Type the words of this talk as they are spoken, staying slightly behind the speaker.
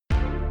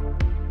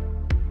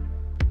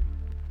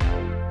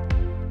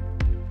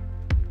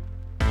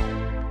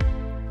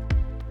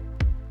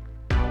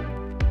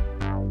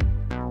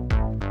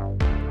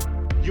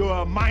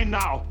are mine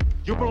now.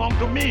 You belong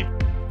to me.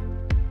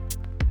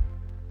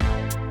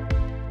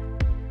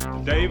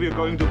 Today we're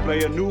going to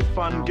play a new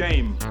fun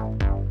game.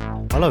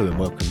 Hello and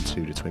welcome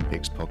to the Twin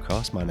Peaks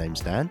podcast. My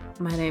name's Dan.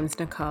 My name's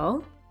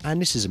Nicole.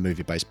 And this is a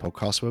movie-based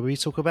podcast where we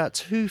talk about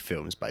two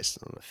films based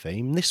on a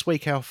theme. This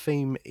week our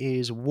theme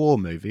is war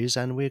movies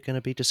and we're going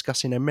to be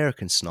discussing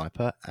American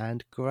Sniper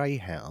and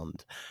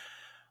Greyhound.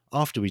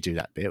 After we do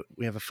that bit,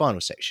 we have a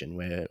final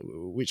section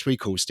which we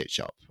call Stitch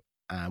Up.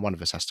 And one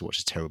of us has to watch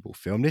a terrible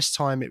film. This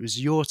time it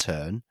was your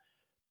turn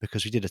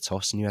because we did a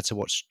toss and you had to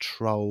watch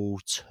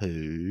Troll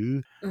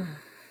 2.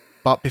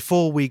 But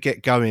before we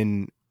get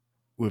going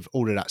with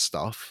all of that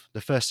stuff,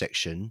 the first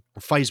section,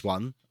 phase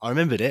one, I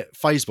remembered it,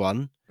 phase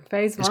one.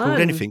 Phase It's one.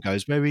 called Anything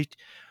Goes, where we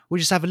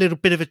just have a little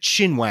bit of a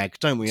chin wag,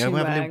 don't we? We have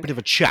a little bit of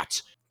a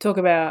chat. Talk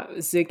about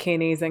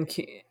zucchinis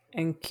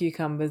and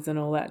cucumbers and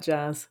all that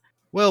jazz.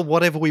 Well,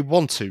 whatever we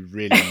want to,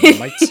 really,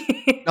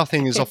 mate.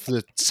 Nothing is off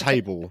the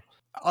table.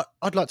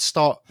 I'd like to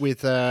start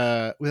with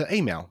an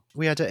email.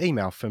 We had an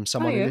email from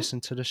someone who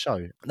listened to the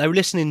show. They were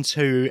listening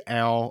to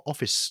our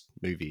Office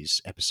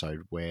Movies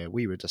episode where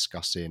we were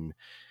discussing,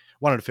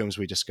 one of the films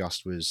we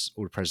discussed was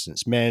All the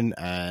President's Men,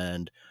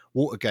 and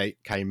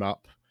Watergate came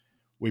up.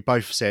 We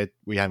both said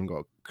we haven't got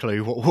a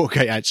clue what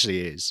Watergate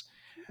actually is,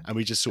 and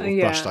we just sort of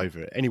brushed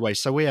over it. Anyway,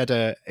 so we had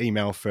an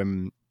email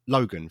from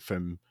Logan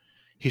from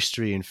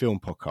History and Film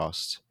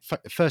Podcast.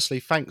 Firstly,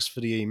 thanks for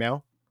the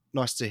email.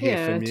 Nice to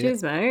hear from you.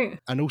 Cheers, mate.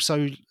 And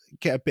also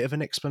get a bit of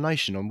an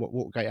explanation on what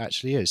Watergate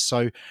actually is.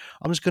 So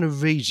I'm just going to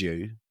read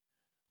you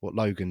what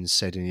Logan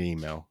said in the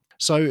email.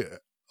 So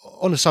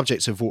on the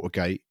subject of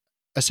Watergate,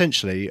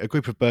 essentially a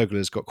group of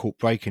burglars got caught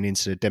breaking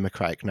into the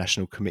Democratic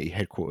National Committee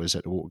headquarters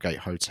at the Watergate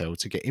Hotel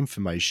to get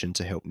information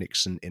to help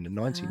Nixon in the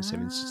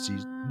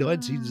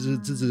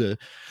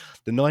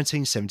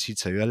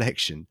 1972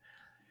 election.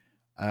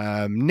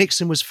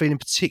 Nixon was feeling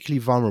particularly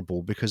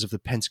vulnerable because of the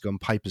Pentagon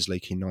Papers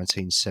leak in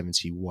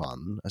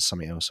 1971. That's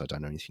something else I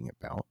don't know anything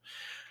about.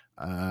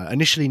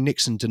 Initially,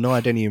 Nixon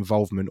denied any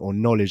involvement or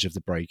knowledge of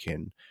the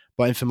break-in,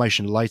 but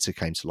information later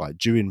came to light,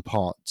 due in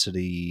part to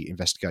the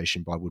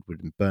investigation by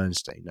Woodward and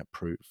Bernstein that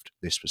proved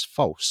this was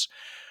false.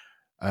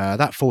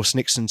 That forced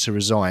Nixon to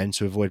resign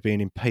to avoid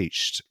being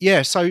impeached.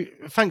 Yeah, so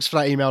thanks for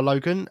that email,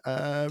 Logan.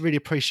 Really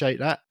appreciate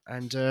that.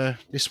 And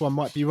this one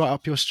might be right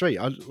up your street.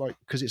 I like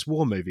because it's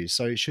war movies,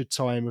 so it should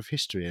tie in with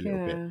history a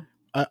little bit.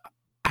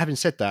 Having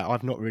said that,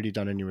 I've not really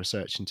done any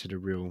research into the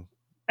real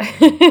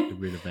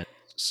event.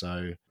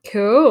 So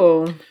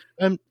cool.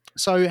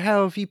 So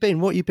how have you been?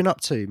 What have you been up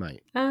to,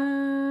 mate?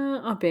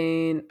 I've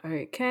been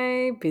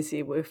okay,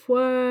 busy with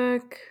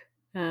work.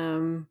 Just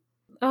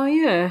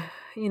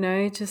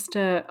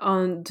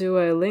on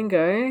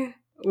Duolingo,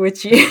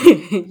 which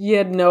you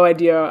had no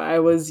idea I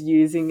was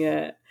using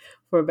it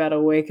for about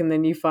a week, and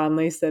then you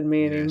finally sent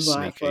me an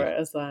invite sneaky. for it. I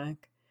was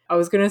like, I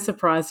was going to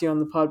surprise you on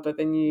the pod, but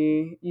then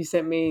you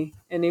sent me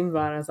an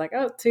invite, and I was like,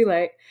 oh, too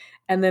late.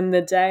 And then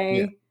the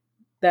day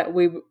that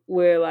we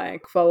were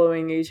like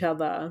following each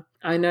other,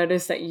 I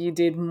noticed that you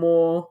did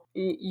more.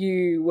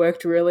 You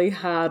worked really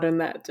hard on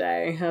that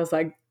day. I was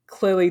like,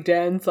 clearly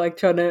Dan's like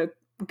trying to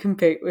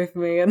compete with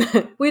me, and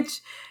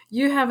which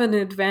you have an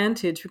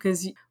advantage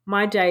because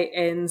my day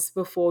ends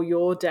before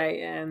your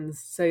day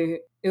ends. So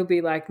it'll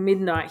be like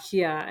midnight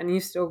here and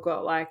you've still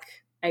got like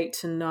 8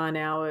 to 9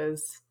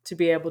 hours to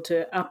be able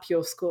to up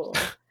your score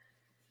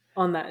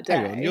on that day.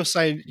 Hang on, you're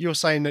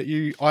saying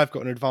that I've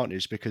got an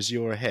advantage because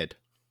you're ahead.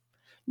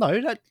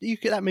 No,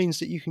 that means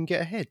that you can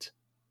get ahead.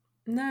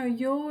 No,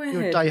 you're ahead.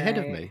 You're a day ahead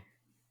of me.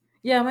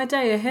 Yeah, I'm a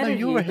day ahead of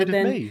you. No, you're ahead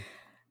of me.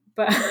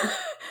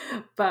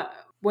 But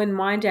when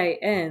my day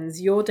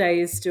ends, your day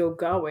is still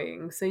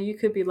going. So you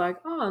could be like,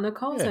 oh,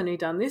 Nicole's only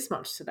done this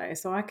much today,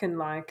 so I can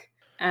like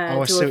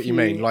I see what you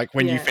mean. Like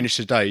when you finish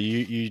the day,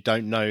 you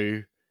don't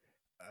know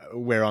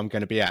where I'm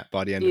going to be at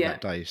by the end of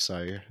that day.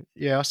 So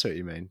yeah, I see what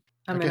you mean.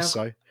 I guess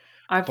so.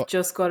 I've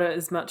just got it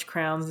as much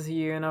crowns as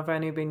you, and I've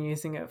only been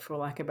using it for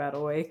like about a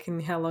week.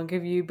 And how long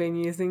have you been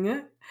using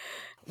it?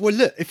 Well,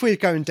 look, if we're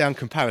going down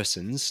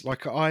comparisons,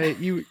 like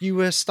you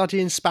were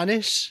studying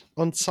Spanish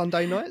on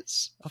Sunday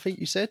nights, I think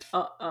you said.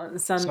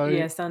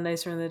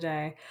 Sundays during the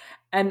day,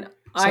 and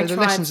so the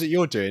lessons that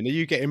you're doing, are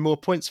you getting more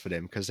points for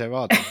them because there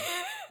are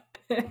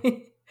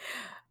them?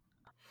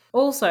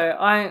 Also,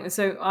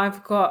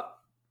 I've got.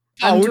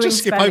 We'll just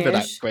skip over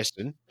that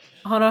question.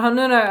 Hold on,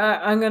 no,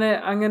 I'm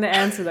gonna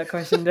answer that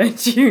question.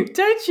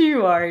 Don't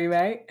you worry,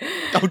 mate.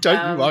 Oh,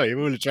 don't you worry.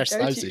 We'll address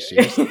those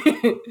issues.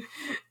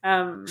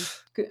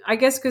 I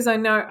guess because I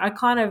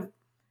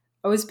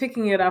was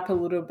picking it up a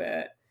little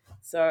bit,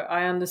 so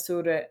I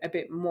understood it a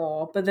bit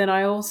more. But then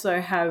I also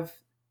have,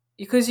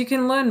 because you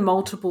can learn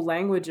multiple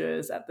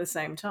languages at the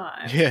same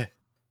time. Yeah.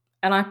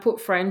 And I put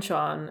French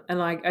on, and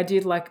like I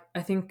did, like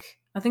I think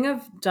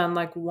I've done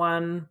like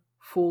one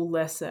full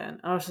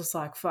lesson. I was just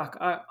like, fuck,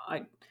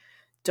 I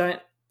don't.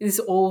 This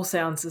all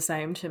sounds the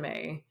same to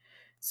me.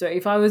 So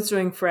if I was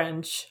doing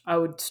French, I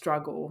would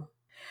struggle.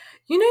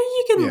 You know,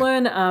 you can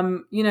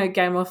learn,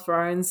 Game of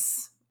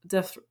Thrones.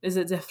 Is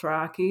it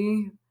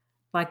Dothraki?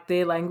 like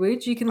their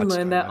language. You can I just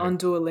learn don't that know. on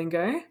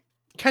Duolingo.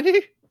 Can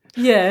you?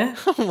 Yeah.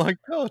 Oh my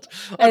god,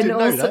 I didn't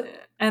know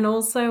that. And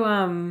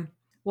also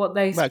what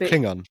they About speak.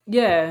 Klingon.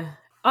 Yeah.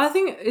 I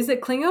think, is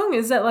it Klingon?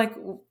 Is that like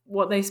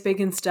what they speak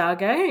in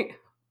Stargate?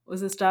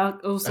 Was it Star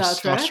Star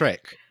Trek?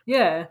 Trek.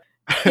 Yeah.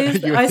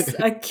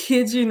 I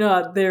kid you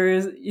not, there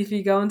is, if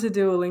you go into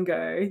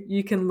Duolingo,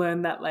 you can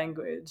learn that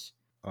language.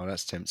 Oh,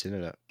 that's tempting,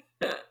 isn't it?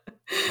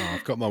 Oh,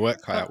 I've got my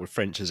work cut out with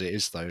French as it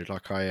is, though.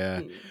 Like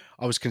I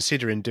was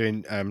considering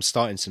doing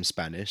starting some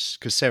Spanish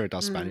because Sarah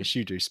does Spanish,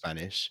 you do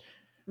Spanish,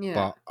 Yeah.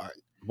 but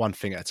one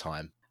thing at a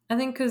time. I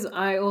think because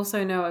I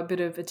also know a bit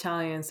of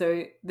Italian,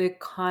 so they're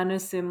kind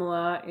of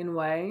similar in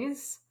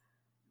ways.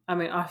 I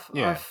mean,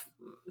 I've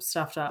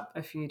stuffed up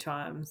a few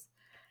times,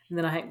 and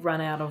then I run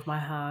out of my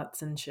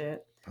hearts and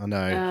shit. I know,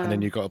 and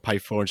then you've got to pay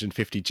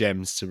 450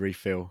 gems to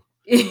refill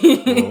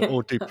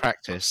or do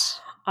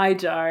practice. I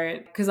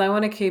don't, because I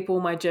want to keep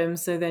all my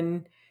gems, so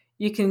then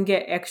you can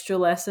get extra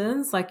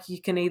lessons. Like you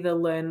can either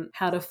learn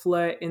how to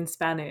flirt in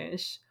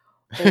Spanish,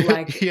 or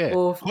like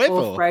or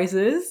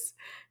phrases.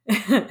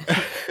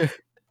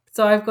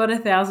 So I've got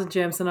 1,000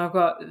 gems and I've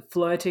got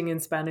flirting in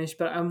Spanish,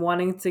 but I'm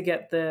wanting to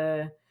get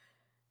the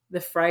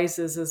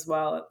phrases as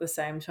well at the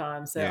same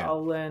time. So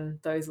I'll learn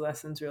those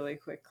lessons really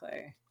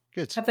quickly.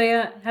 Good. Have they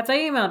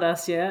emailed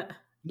us yet?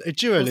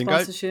 Duolingo?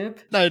 Sponsorship?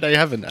 No, they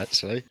haven't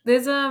actually.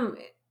 There's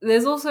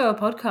also a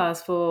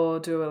podcast for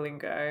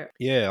Duolingo.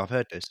 Yeah, I've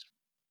heard this.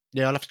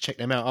 Yeah, I'll have to check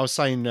them out. I was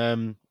saying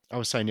the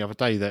other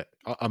day that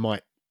I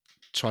might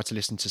try to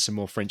listen to some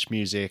more French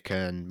music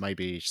and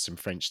maybe some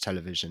French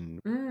television,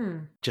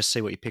 just see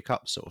what you pick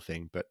up, sort of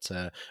thing. But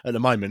at the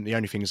moment, the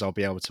only things I'll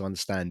be able to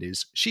understand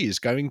is she is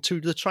going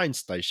to the train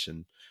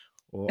station,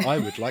 or I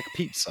would like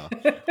pizza,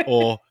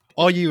 or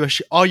are you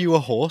a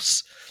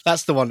horse?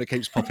 That's the one that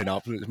keeps popping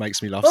up. It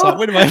makes me laugh. So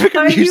when am I ever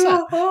going to use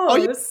that? Are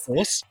you a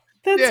horse?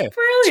 That's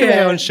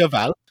brilliant.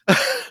 Cheval.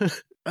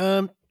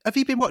 Have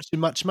you been watching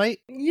much, mate?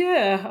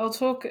 Yeah, I'll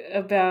talk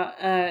about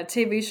a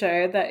TV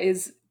show that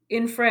is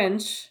in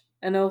French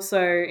and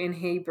also in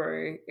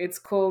Hebrew. It's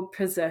called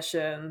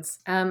Possessions.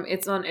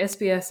 It's on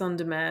SBS On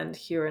Demand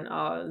here in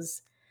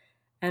Oz,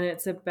 and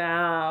it's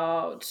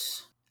about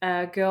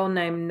a girl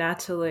named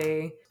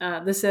Natalie.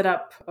 The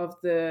setup of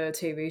the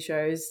TV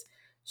shows,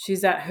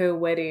 she's at her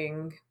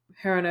wedding.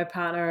 Her and her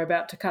partner are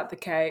about to cut the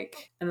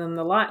cake, and then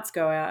the lights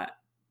go out,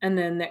 and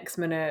then next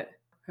minute,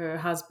 her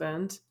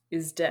husband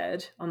is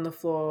dead on the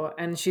floor,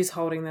 and she's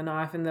holding the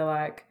knife, and they're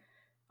like,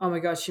 "Oh my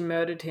god, she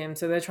murdered him!"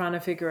 So they're trying to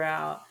figure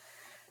out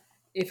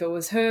if it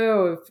was her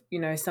or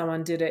if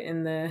someone did it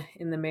in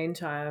the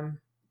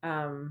meantime.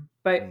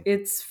 But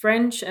it's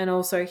French and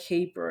also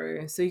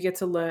Hebrew, so you get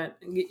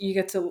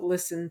to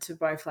listen to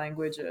both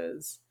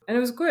languages, and it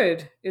was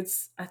good.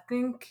 I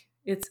think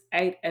it's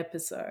 8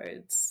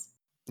 episodes.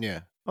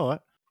 Yeah. All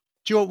right.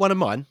 Do you want one of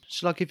mine?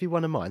 Shall I give you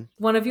one of mine?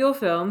 One of your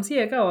films?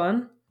 Yeah, go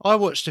on. I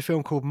watched a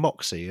film called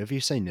Moxie. Have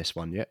you seen this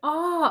one yet?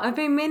 Oh, I've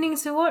been meaning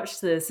to watch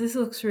this. This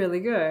looks really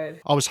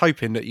good. I was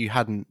hoping that you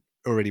hadn't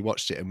already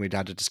watched it and we'd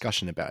had a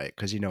discussion about it,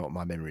 because you know what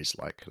my memory is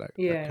like. That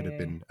could have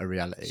been a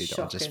reality that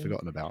I've just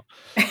forgotten about.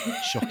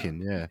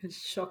 Shocking, yeah.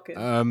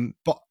 Shocking.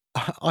 But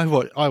I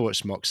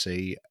watched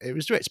Moxie. It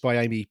was directed by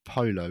Amy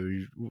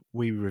Polo.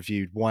 We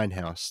reviewed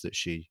Winehouse that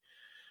she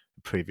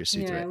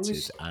previously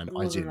directed, and it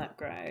wasn't that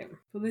great.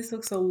 But this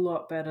looks a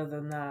lot better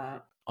than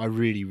that. I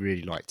really,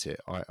 really liked it.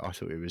 I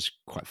thought it was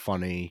quite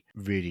funny,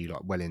 really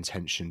like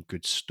well-intentioned,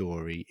 good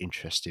story,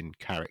 interesting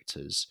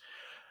characters.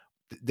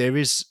 There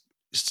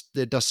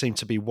does seem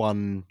to be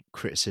one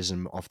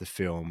criticism of the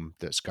film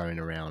that's going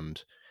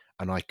around,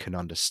 and I can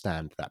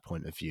understand that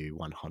point of view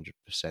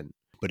 100%.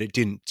 But it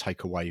didn't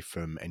take away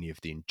from any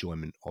of the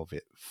enjoyment of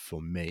it for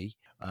me.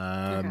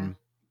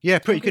 Yeah,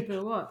 pretty good.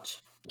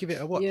 Give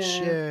it a watch.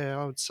 Yeah,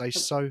 I would say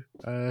so.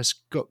 It's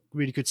got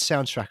really good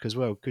soundtrack as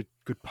well. Good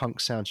punk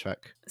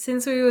soundtrack.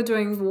 Since we were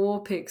doing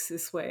war picks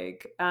this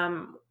week,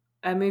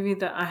 a movie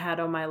that I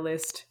had on my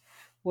list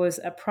was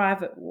A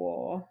Private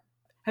War.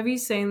 Have you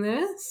seen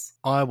this?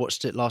 I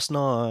watched it last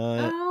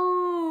night.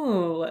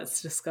 Oh,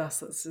 let's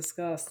discuss.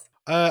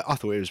 I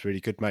thought it was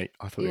really good, mate.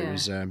 I thought it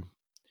was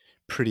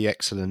pretty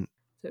excellent.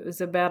 It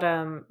was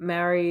about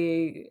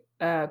Mary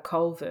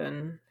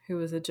Colvin, who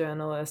was a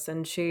journalist,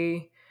 and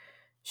she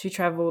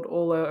travelled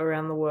all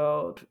around the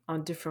world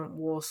on different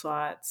war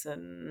sites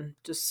and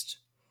just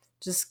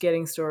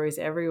getting stories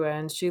everywhere.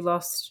 And she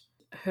lost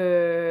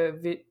her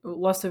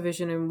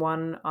vision in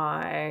one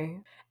eye.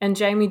 And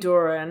Jamie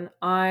Doran,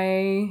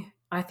 I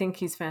think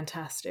he's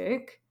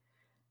fantastic.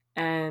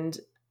 And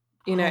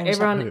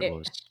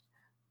everyone,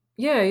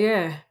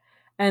 yeah,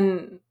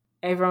 and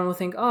everyone will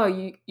think, oh,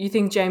 you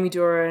think Jamie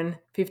Doran,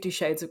 50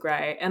 Shades of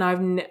Grey. And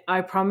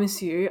I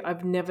promise you,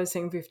 I've never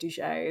seen 50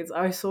 Shades.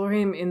 I saw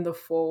him in The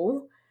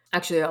Fall.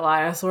 Actually, I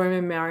lie. I saw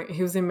him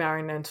he was in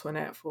Marie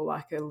Antoinette for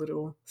like a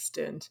little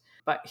stint.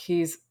 But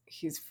he's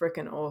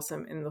freaking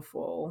awesome in The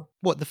Fall.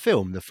 What, the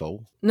film, The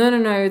Fall? No.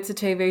 It's a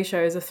TV show.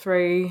 It's a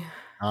 3...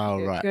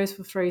 Oh, right. It goes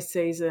for 3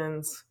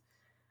 seasons.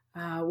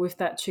 With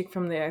that chick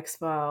from The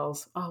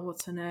X-Files. Oh,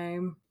 what's her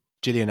name?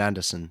 Gillian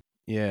Anderson.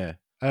 Yeah.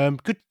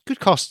 Good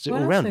cast What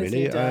all else round, has he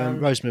really. done?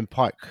 Rosamund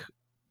Pike.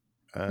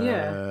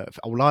 Yeah.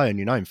 I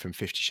only know him from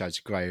 50 Shades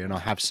of Grey, and I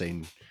have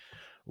seen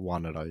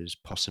one of those,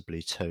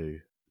 possibly two.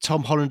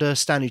 Tom Hollander,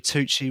 Stanley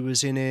Tucci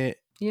was in it.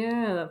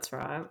 Yeah, that's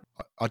right.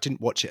 I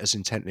didn't watch it as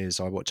intently as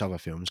I watch other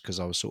films because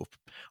I was sort of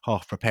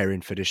half preparing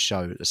for this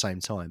show at the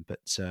same time. But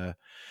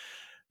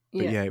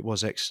yeah, it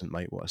was excellent,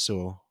 mate, what I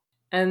saw.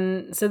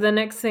 And so the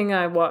next thing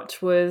I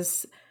watched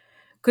was,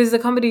 because the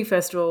comedy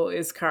festival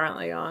is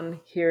currently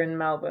on here in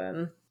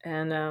Melbourne,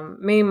 and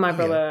me and my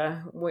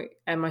brother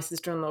and my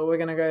sister-in-law, we're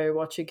going to go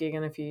watch a gig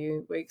in a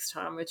few weeks'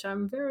 time, which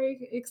I'm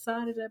very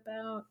excited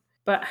about.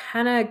 But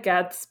Hannah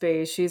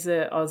Gadsby, she's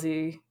a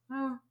Aussie,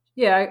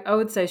 I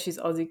would say she's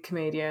Aussie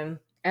comedian,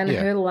 and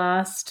her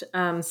last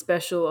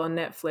special on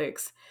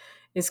Netflix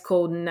is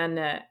called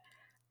Nanette,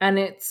 and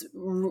it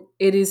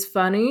is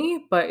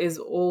funny but is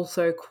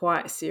also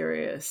quite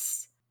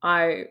serious.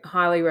 I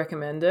highly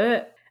recommend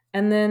it.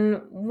 And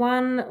then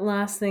one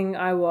last thing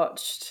I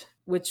watched,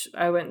 which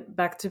I went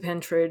back to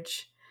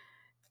Pentridge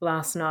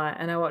last night,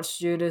 and I watched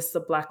Judas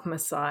the Black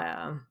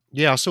Messiah.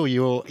 Yeah, I saw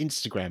your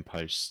Instagram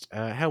post.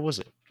 How was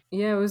it?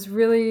 Yeah, it was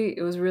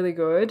really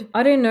good.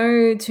 I don't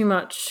know too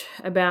much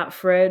about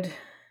Fred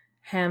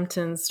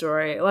Hampton's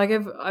story. Like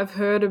I've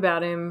heard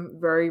about him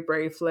very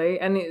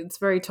briefly, and it's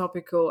very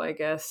topical, I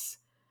guess,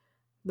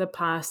 the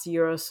past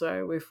year or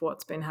so with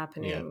what's been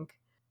happening.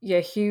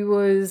 Yeah, he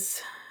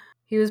was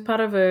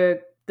part of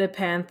the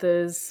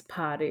Panthers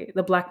party,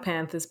 the Black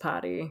Panthers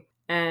party,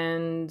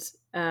 and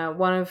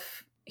one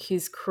of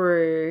his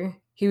crew,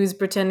 he was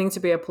pretending to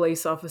be a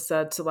police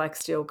officer to like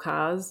steal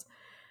cars,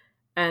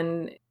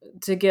 and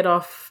to get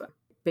off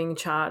being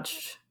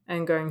charged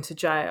and going to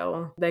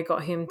jail, they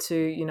got him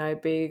to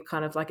be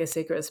kind of like a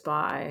secret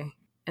spy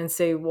and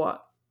see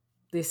what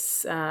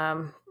this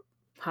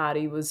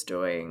party was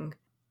doing.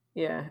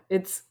 Yeah,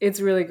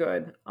 it's really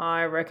good.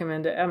 I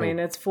recommend it. I mean,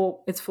 it's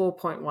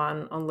 4.1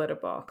 on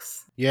Letterboxd.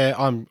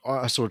 Yeah,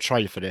 I saw a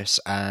trailer for this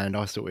and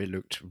I thought it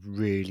looked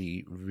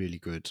really, really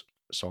good.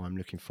 So I'm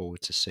looking forward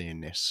to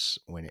seeing this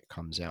when it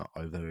comes out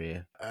over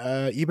here.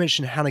 You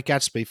mentioned Hannah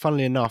Gadsby.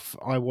 Funnily enough,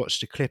 I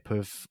watched a clip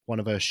of one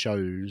of her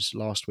shows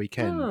last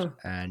weekend,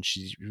 and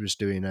she was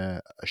doing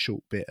a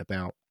short bit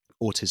about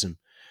autism,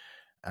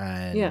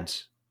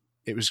 and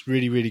it was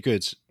really, really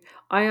good.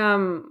 I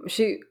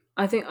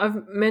think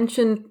I've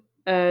mentioned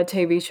a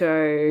TV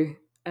show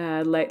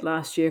late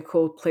last year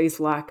called Please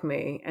Like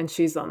Me, and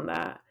she's on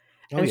that.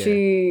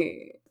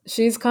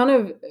 She's kind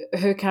of,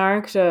 her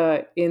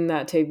character in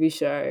that TV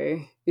show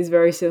is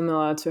very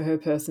similar to her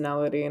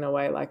personality in a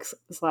way, like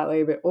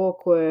slightly a bit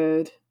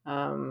awkward.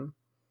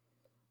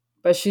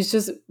 But she's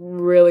just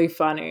really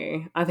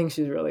funny. I think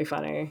she's really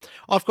funny.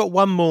 I've got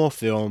one more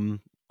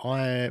film.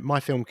 My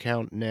film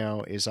count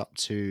now is up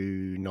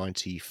to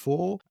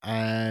 94,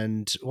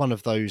 and one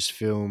of those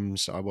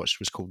films I watched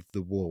was called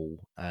The Wall,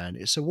 and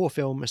it's a war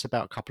film. It's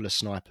about a couple of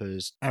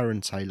snipers,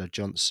 Aaron Taylor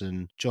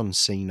Johnson, John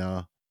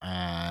Cena,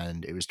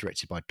 and it was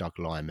directed by Doug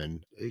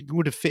Liman. It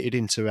would have fitted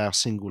into our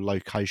single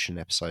location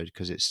episode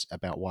because it's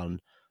about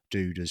one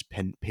dude who's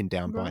pinned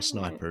down by a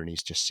sniper and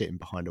he's just sitting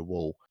behind a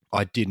wall.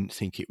 I didn't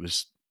think it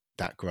was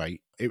that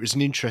great. It was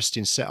an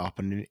interesting setup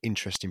and an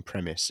interesting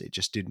premise. It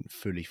just didn't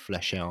fully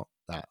flesh out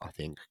that, I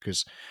think,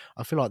 because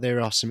I feel like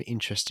there are some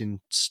interesting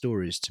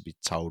stories to be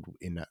told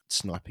in that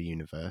sniper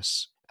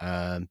universe.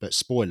 But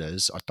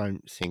spoilers, I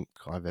don't think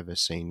I've ever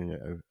seen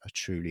a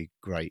truly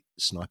great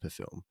sniper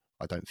film.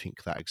 I don't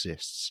think that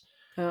exists.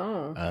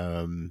 That's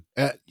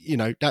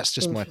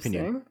just my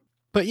opinion.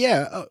 But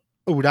yeah,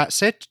 all that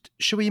said,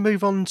 shall we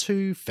move on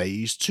to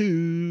phase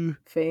 2?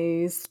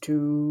 Phase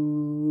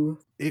 2.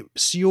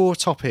 It's your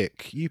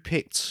topic. You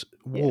picked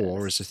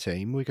war as a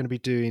theme. We're going to be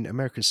doing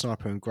American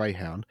Sniper and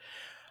Greyhound.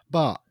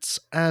 But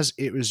as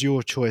it was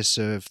your choice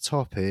of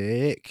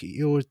topic,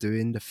 you're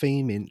doing the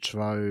theme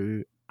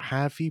intro.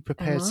 Have you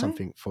prepared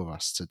something for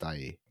us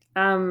today?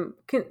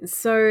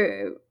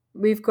 So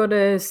we've got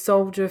a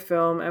soldier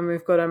film and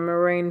we've got a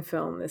marine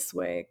film this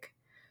week.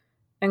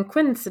 And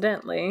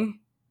coincidentally,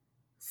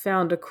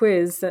 found a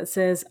quiz that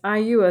says, are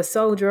you a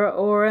soldier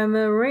or a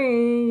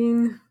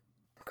marine?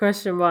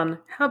 Question 1.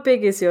 How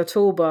big is your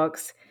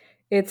toolbox?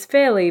 It's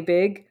fairly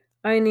big.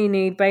 Only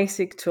need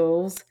basic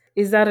tools.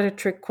 Is that a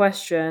trick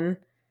question?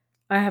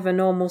 I have a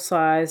normal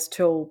size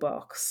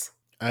toolbox.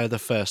 The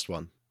first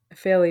one. A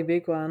fairly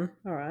big one.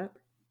 All right.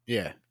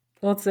 Yeah.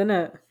 What's in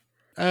it?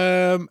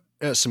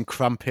 Some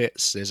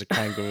crumpets. There's a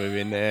kangaroo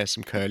in there.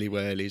 Some curly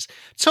whirlies.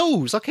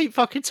 Tools. I keep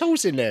fucking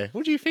tools in there.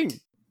 What do you think?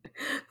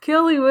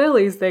 Curly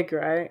whirlies, they're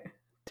great.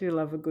 Do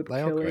love a good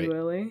curly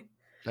whirly.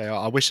 They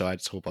are. I wish I had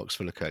a toolbox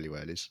full of curly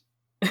whirlies.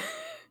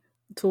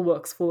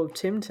 Toolbox full of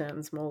Tim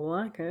Tams, more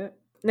like it.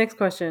 Next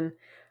question.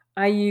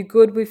 Are you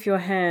good with your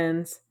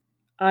hands?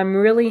 I'm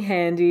really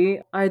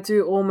handy. I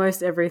do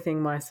almost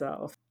everything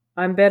myself.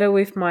 I'm better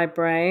with my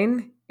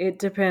brain. It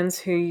depends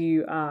who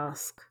you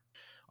ask.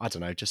 I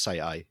don't know. Just say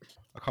A. I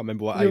can't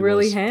remember what A was. You're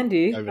really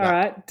handy. All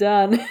right,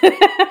 done.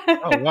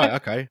 Oh, right.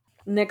 Okay.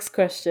 Next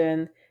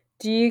question.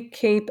 Do you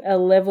keep a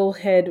level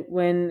head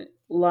when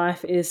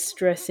life is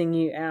stressing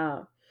you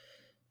out?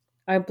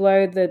 I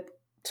blow the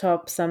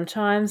top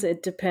sometimes.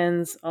 It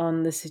depends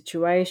on the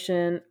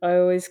situation. I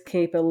always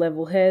keep a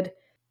level head.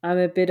 I'm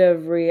a bit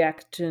of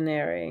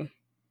reactionary.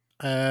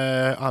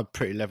 I'm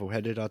pretty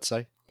level-headed, I'd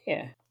say.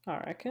 Yeah, I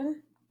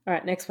reckon. All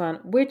right, next one.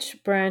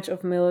 Which branch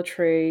of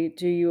military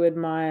do you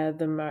admire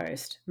the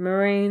most?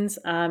 Marines,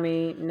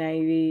 Army,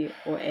 Navy,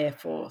 or Air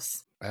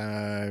Force?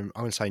 I'm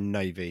going to say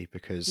Navy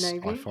because I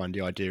Navy? find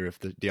the idea of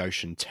the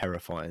ocean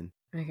terrifying.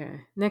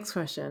 Okay, next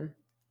question.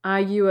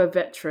 Are you a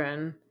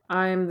veteran?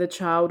 I am the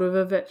child of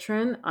a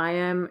veteran. I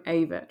am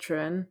a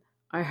veteran.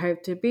 I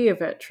hope to be a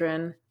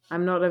veteran.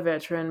 I'm not a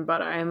veteran,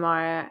 but I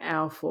admire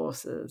our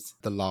forces.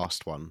 The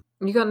last one.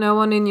 You got no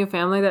one in your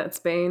family that's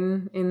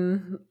been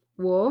in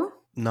war?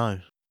 No.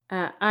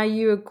 Are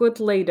you a good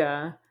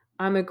leader?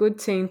 I'm a good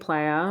team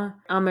player.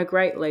 I'm a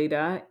great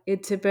leader.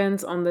 It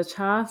depends on the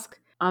task.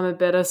 I'm a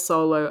better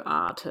solo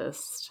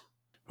artist.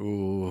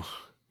 Ooh,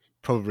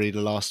 probably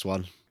the last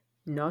one.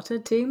 Not a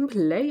team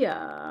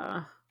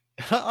player.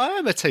 I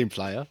am a team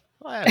player.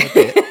 I am a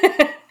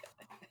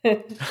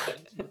bit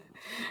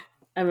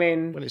I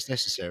mean, when it's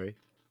necessary.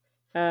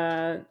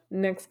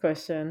 next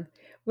question.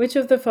 Which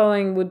of the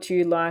following would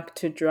you like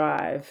to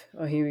drive?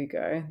 Oh, here we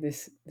go.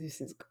 This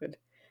is good.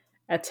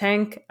 A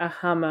tank, a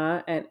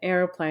Hummer, an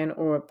aeroplane,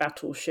 or a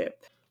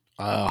battleship?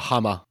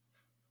 Hummer.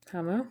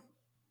 Hummer?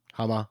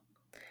 Hummer.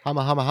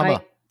 Hummer, Hummer,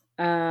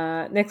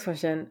 Hummer. Next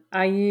question.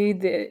 Are you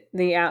the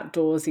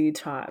outdoorsy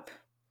type?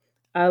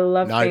 I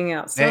love No. being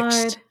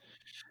outside.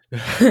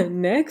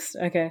 Next?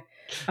 Okay.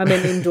 I'm an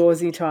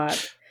indoorsy type.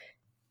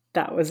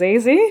 That was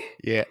easy.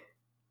 Yeah.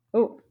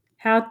 Oh,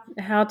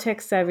 how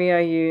tech savvy are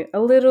you? A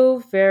little,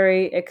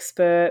 very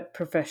expert,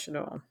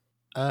 professional.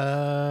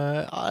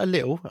 A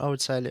little. I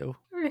would say a little.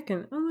 I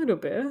reckon a little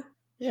bit.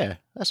 Yeah,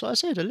 that's what I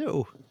said. A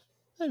little.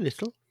 A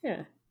little.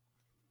 Yeah.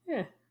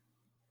 Yeah.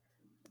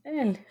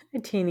 And a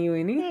teeny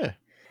weeny. Yeah.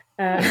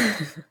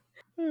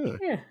 Yeah.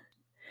 Yeah.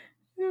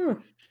 Oh.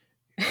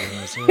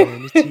 Was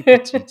a itty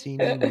bitty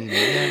teeny weeny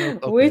yellow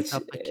polka Which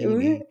dot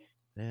bikini.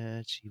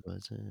 That she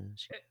was a...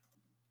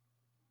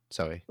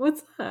 Sorry.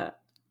 what's that?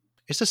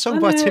 It's a song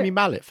Oh, by no. Timmy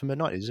Mallet from the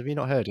 90s. Have you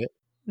not heard it?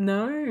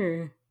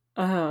 No.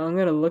 I'm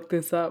going to look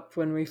this up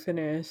when we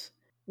finish.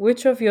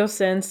 Which of your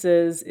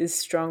senses is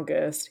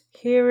strongest?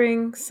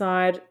 Hearing,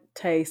 sight,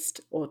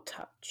 taste, or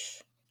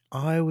touch?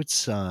 I would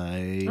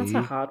say... That's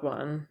a hard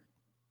one.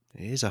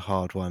 It is a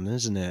hard one,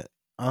 isn't it?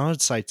 I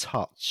would say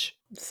touch.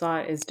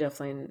 Sight is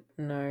definitely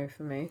no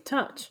for me.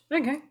 Touch.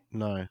 Okay.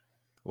 No.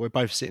 We're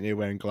both sitting here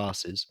wearing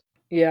glasses.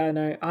 Yeah, I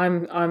know.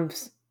 I'm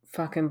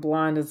fucking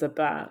blind as a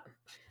bat.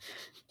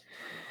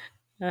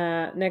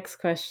 Next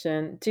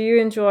question. Do you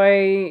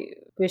enjoy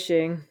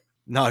fishing?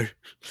 No.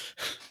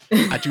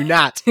 I do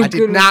not. I did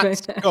Good not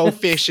response. go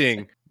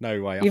fishing.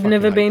 No way. I You've fucking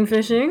never hate been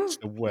fishing? It's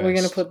the worst. We're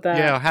gonna put that.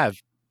 Yeah, I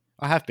have.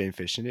 I have been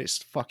fishing. It's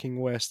the fucking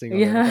worst thing I've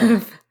You ever done.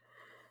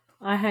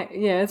 have.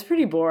 Yeah, it's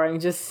pretty boring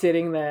just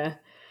sitting there.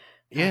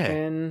 Yeah.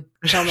 Fucking,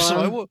 come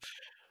So on.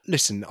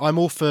 listen, I'm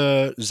all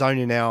for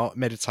zoning out,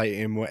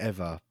 meditating,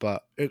 whatever.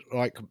 But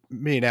like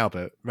me and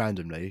Albert,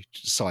 randomly,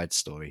 side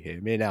story here.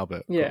 Me and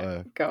Albert,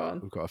 Yeah, go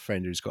on. we've got a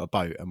friend who's got a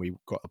boat, and we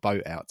got a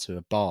boat out to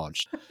a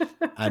barge,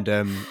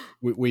 and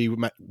we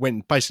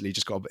went basically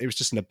it was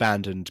just an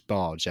abandoned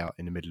barge out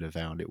in the middle of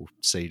our little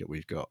sea that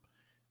we've got,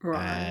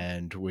 Right.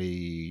 and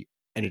we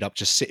ended up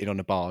just sitting on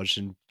the barge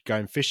and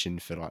going fishing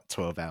for like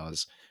 12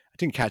 hours. I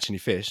didn't catch any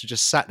fish. I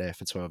just sat there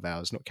for 12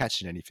 hours, not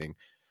catching anything. I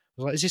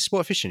was like, is this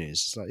what fishing is?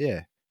 It's like,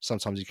 yeah.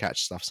 Sometimes you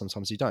catch stuff,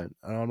 sometimes you don't.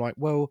 And I'm like,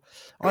 well,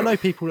 I know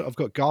people that have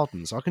got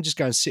gardens. I can just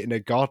go and sit in a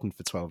garden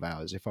for 12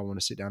 hours if I want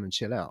to sit down and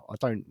chill out. I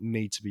don't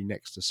need to be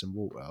next to some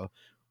water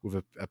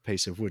with a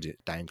piece of wood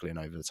dangling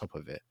over the top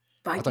of it.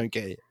 But, I don't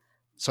get it.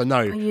 So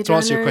no, you to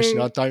answer your don't question,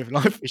 know- I don't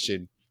like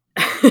fishing.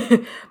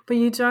 but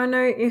you don't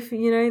know if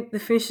the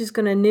fish is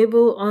going to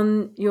nibble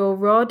on your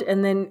rod,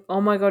 and then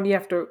oh my god, you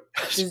have to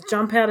just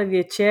jump out of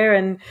your chair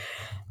and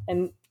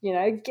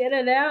get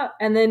it out,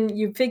 and then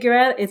you figure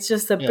out it's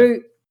just a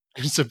boot.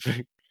 It's a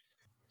boot.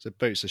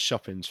 It's a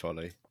shopping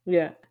trolley.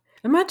 Yeah,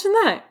 imagine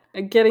that,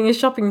 getting a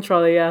shopping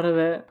trolley out of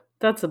it.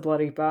 That's a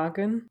bloody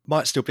bargain.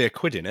 Might still be a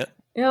quid in it.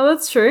 Yeah,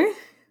 that's true.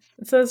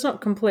 So it's not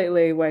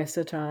completely a waste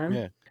of time.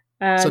 Yeah.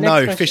 So next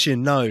no, question.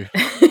 fishing, no.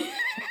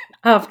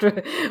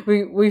 After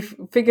we've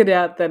figured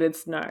out that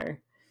it's no.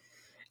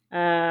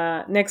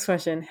 Next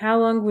question. How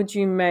long would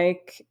you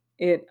make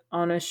it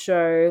on a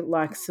show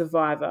like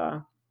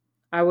Survivor?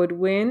 I would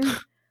win.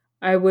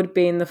 I would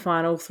be in the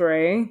final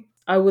 3.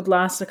 I would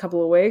last a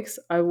couple of weeks.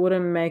 I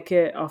wouldn't make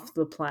it off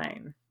the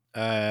plane.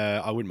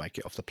 I wouldn't make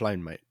it off the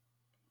plane, mate.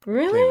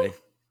 Really? Clearly.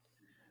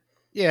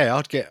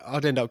 Yeah,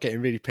 I'd end up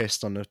getting really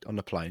pissed on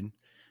the plane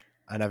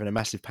and having a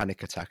massive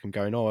panic attack and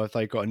going, oh, have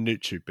they got a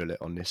NutriBullet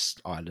on this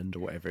island or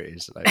whatever it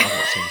is? I've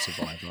not seen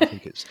Survivor.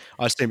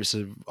 I assume it's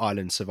an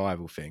island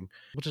survival thing.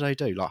 What do they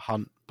do? Like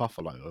hunt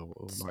buffalo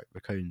or like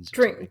raccoons?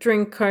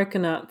 Drink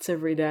coconuts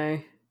every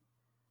day.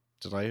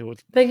 Do they?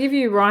 They give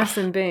you rice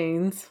and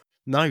beans.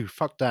 No,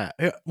 fuck that.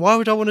 Why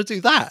would I want to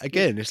do that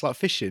again? It's like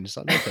fishing. It's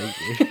like, no,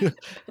 thank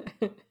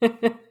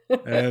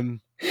you.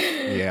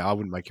 Yeah, I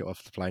wouldn't make it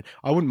off the plane.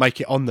 I wouldn't make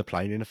it on the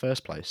plane in the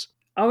first place.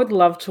 I would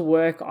love to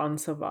work on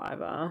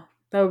Survivor.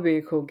 That would be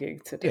a cool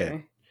gig to do. Yeah.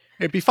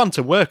 It'd be fun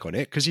to work on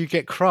it because you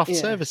get craft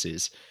Yeah.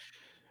 services.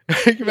 You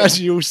can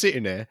imagine you all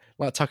sitting there,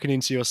 like tucking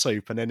into your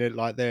soup, and then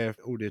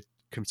all the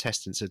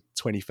contestants are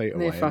 20 feet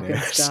away They're and they're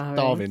fucking starving.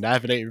 starving. They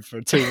haven't eaten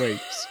for 2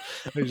 weeks.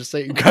 They're just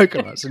eating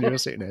coconuts, and you're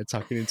sitting there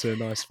tucking into a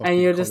nice fucking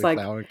And you're just like,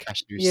 cauliflower and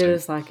cashew you're soup.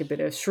 just like a bit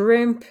of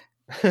shrimp,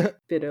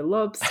 bit of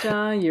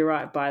lobster. You're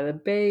right by the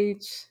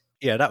beach.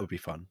 Yeah, that would be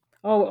fun.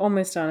 Oh,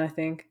 almost done, I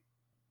think.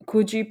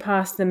 Could you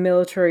pass the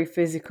military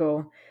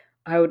physical?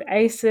 I would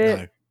ace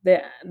it.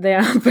 No. They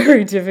are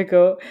very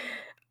difficult.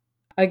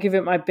 I give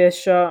it my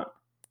best shot.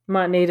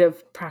 Might need a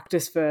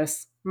practice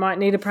first.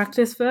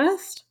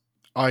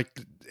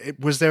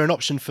 Was there an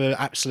option for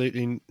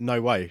absolutely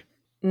no way?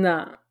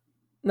 Nah,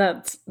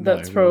 that's No,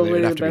 well, probably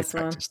it'd the have to be best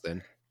one. practice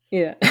then.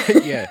 Yeah.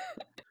 Yeah.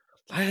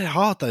 They're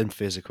hard, them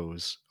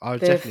physicals. I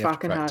would They're definitely have to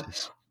fucking hard.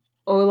 practice.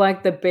 Or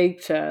like the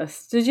beep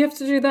chest. Did you have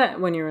to do that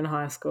when you were in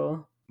high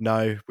school?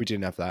 No, we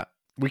didn't have that.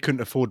 We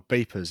couldn't afford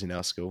beepers in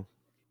our school.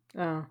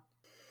 Oh.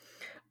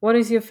 What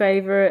is your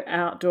favorite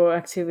outdoor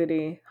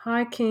activity?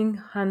 Hiking,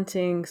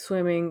 hunting,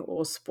 swimming,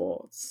 or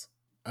sports?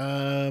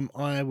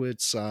 I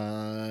would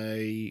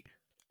say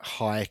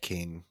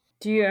hiking.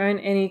 Do you own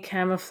any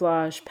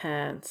camouflage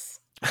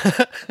pants?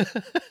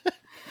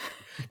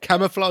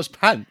 Camouflage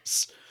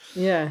pants.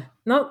 Yeah.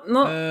 Not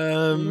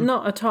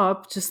a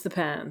top, just the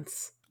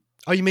pants.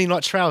 Oh, you mean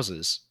like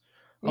trousers?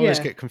 I always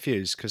Yeah. get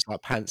confused because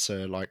like pants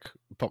are like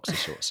boxer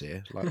shorts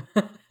here, like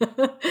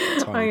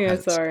Oh yeah,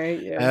 pants.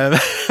 sorry. Yeah.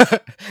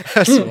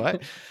 That's all right.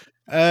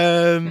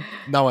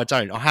 No, I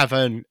don't. I have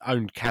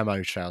owned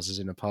camo trousers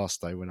in the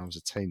past though when I was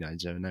a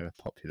teenager, and they were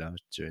popular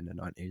during the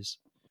 90s.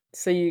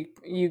 So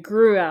you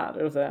grew out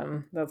of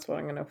them. That's what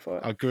I'm gonna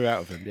put. I grew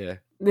out of them. Yeah.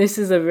 This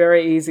is a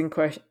very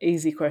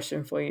easy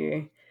question for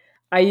you.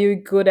 Are you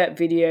good at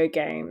video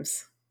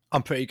games?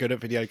 I'm pretty good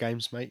at video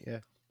games, mate. Yeah.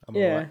 I'm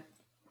Yeah. alright.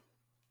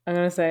 I'm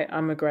going to say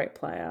I'm a great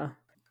player.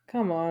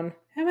 Come on.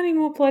 How many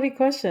more bloody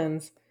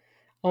questions?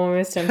 I'm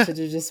almost tempted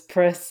to just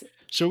press.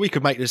 So we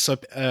could make this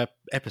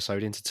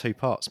episode into 2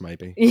 parts,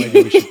 maybe.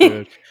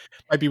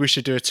 Maybe we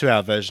should do a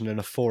 2-hour version and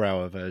a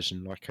 4-hour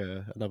version, like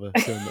another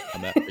film that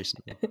came out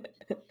recently.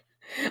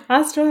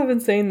 I still haven't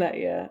seen that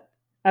yet.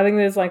 I think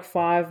there's like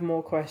 5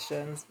 more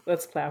questions.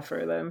 Let's plow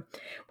through them.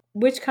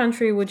 Which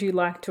country would you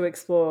like to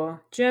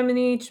explore?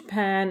 Germany,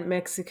 Japan,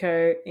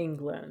 Mexico,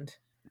 England?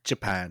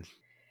 Japan.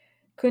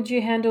 Could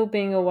you handle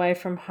being away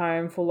from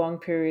home for long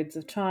periods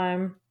of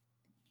time?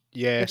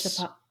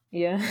 Yes.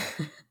 Yeah.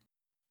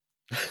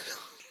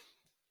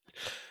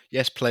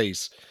 Yes,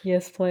 please.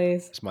 Yes,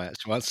 please. That's my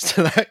actual answer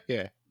to that.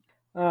 Yeah.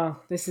 Oh,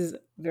 this is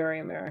very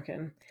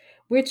American.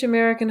 Which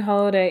American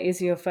holiday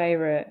is your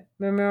favorite?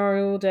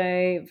 Memorial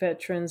Day,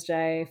 Veterans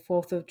Day,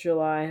 4th of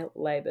July,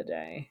 Labor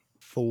Day?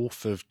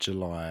 4th of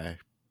July,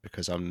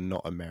 because I'm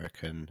not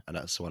American, and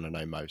that's the one I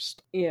know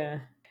most. Yeah.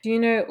 Do you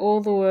know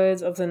all the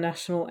words of the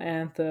national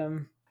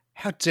anthem?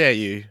 How dare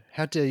you?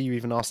 How dare you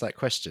even ask that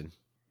question?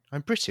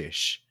 I'm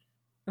British.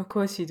 Of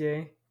course you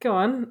do. Go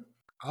on.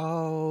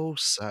 Oh,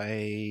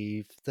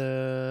 save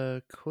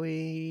the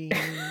Queen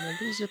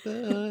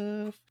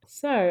Elizabeth.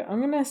 So, I'm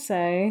going to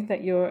say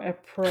that you're a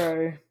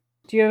pro.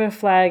 Do you have a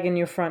flag in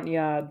your front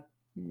yard?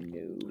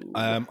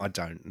 No. I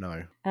don't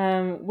know.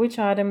 Which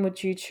item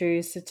would you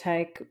choose to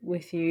take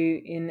with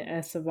you in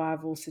a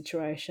survival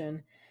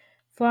situation?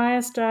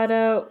 Fire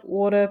starter,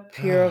 water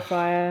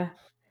purifier,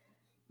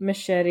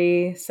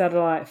 machete,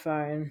 satellite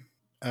phone.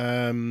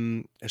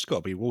 It's got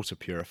to be water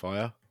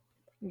purifier.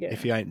 Yeah,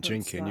 if you ain't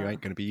drinking, you ain't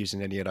going to be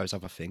using any of those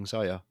other things,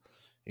 are you?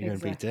 You're going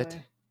to be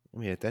dead.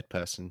 You'll be a dead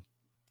person.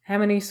 How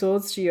many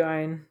swords do you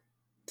own,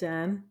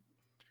 Dan?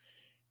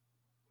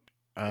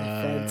 The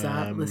feds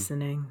aren't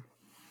listening.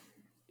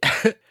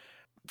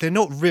 They're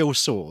not real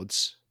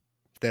swords.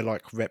 They're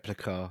like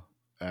replica.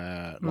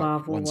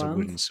 Marvel one's ones? a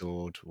wooden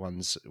sword.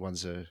 One's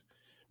a.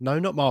 No,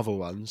 not Marvel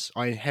ones.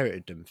 I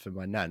inherited them from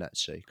my nan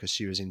actually because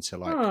she was into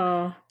like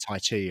Tai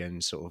Chi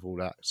and sort of all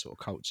that sort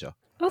of culture.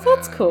 Oh,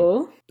 that's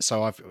cool.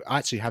 So I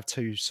actually have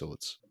 2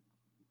 swords.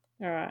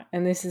 All right,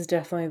 and this is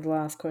definitely the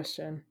last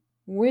question.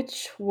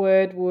 Which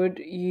word would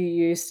you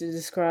use to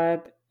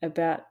describe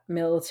about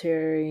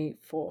military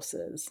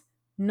forces?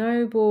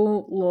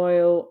 Noble,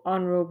 loyal,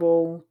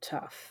 honourable,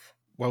 tough.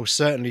 Well,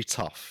 certainly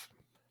tough.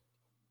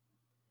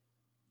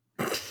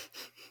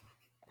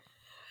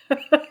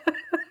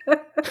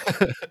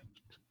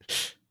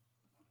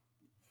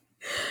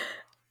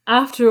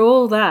 After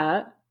all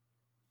that,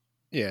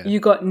 yeah, you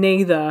got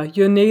neither.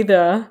 You're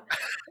neither.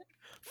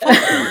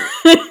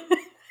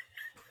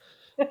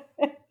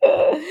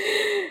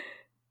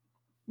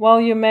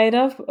 While you're made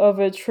up of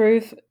a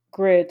truth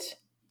grit,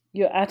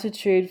 your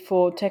attitude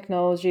for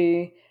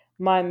technology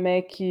might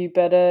make you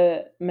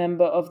better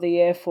member of the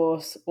Air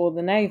Force or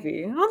the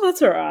Navy. Oh,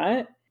 that's all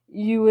right.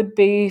 You would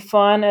be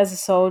fine as a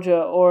soldier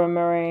or a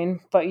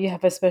Marine, but you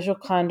have a special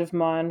kind of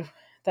mind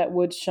that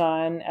would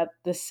shine at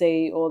the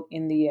sea or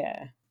in the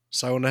air.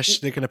 So unless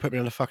they're going to put me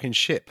on a fucking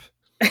ship,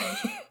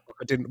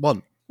 I didn't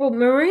want. Well,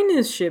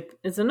 Marina's ship,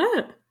 isn't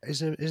it?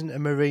 Isn't a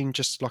marine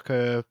just like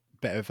a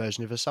better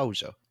version of a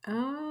soldier?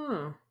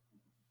 Oh.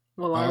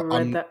 Well, I I- read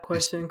I'm- that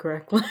question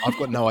correctly. I've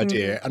got no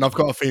idea, and I've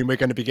got a feeling we're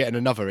going to be getting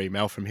another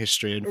email from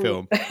History and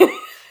Film.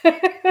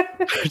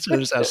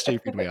 That's how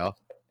stupid we are.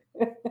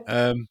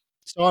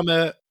 So I'm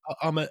a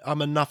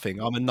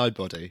nothing. I'm a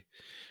nobody.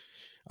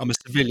 I'm a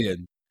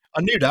civilian.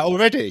 I knew that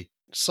already.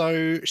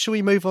 So shall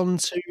we move on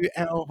to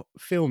our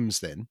films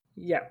then?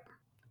 Yeah.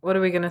 What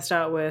are we going to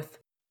start with?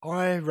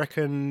 I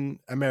reckon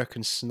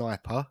American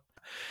Sniper.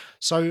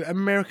 So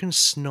American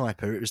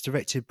Sniper, it was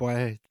directed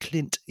by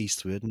Clint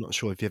Eastwood. I'm not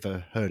sure if you've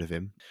ever heard of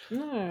him.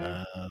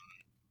 No.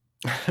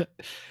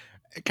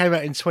 It came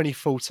out in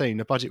 2014.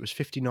 The budget was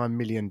 $59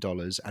 million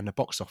and the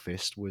box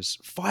office was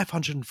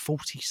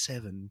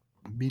 $547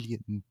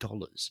 million.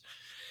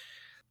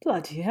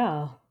 Bloody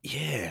hell.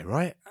 Yeah,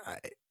 right?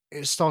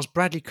 It stars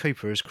Bradley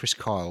Cooper as Chris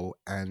Kyle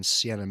and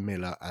Sienna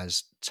Miller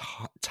as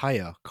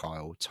Taya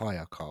Kyle.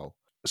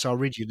 So I'll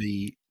read you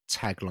the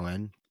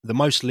tagline. The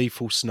most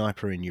lethal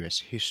sniper in US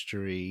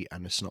history,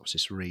 and the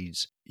synopsis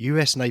reads,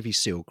 US Navy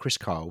SEAL Chris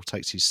Kyle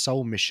takes his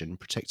sole mission,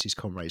 protect his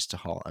comrades to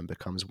heart, and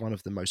becomes one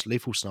of the most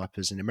lethal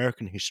snipers in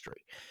American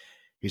history.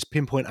 His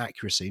pinpoint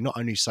accuracy not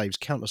only saves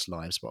countless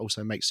lives, but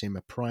also makes him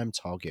a prime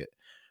target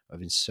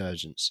of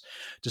insurgents.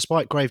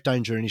 Despite grave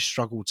danger and his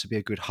struggle to be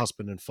a good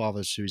husband and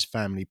father to his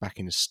family back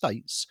in the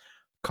States,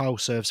 Kyle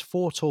serves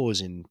four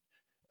tours of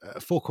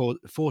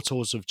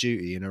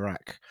duty in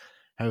Iraq.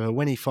 However,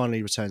 when he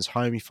finally returns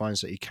home, he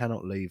finds that he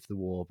cannot leave the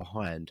war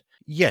behind.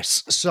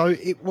 Yes, so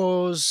it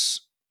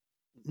was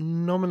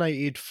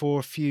nominated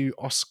for a few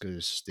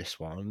Oscars, this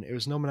one. It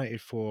was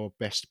nominated for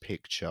Best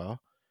Picture.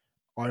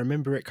 I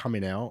remember it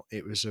coming out.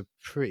 It was a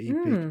pretty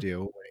big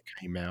deal when it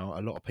came out.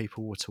 A lot of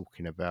people were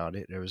talking about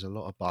it. There was a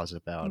lot of buzz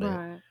about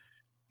it,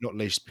 not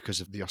least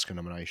because of the Oscar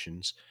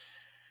nominations.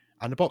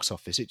 And the box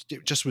office, it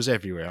just was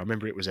everywhere. I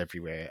remember it was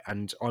everywhere.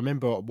 And I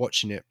remember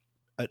watching it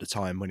at the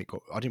time when it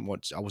got... I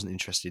wasn't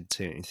interested in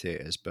seeing it in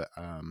theatres, but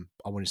I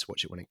wanted to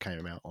watch it when it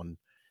came out on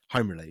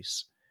home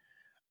release.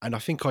 And I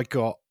think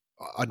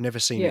I'd never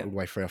seen it all the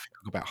way through. I think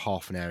I got about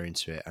half an hour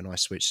into it and I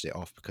switched it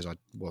off because I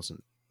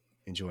wasn't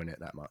enjoying it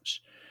that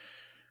much.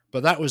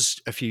 But that was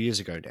a few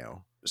years ago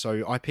now.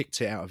 So I picked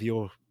it out of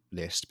your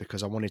list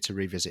because I wanted to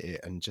revisit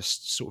it and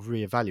just sort of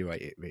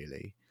reevaluate it,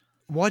 really.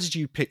 Why did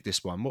you pick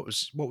this one? What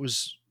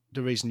was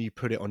the reason you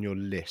put it on your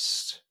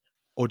list?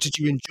 Or did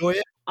you enjoy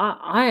it?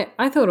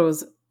 I thought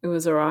it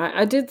was all right.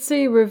 I did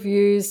see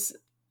reviews.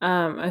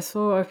 I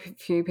saw a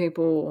few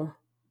people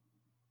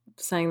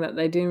saying that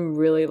they didn't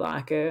really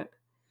like it.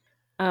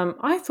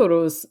 I thought it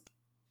was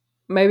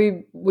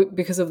maybe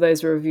because of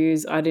those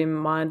reviews, I didn't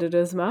mind it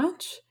as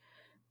much.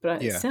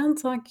 But it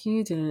sounds like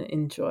you didn't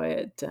enjoy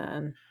it,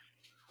 Dan.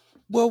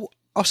 Well,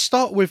 I'll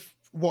start with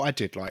what I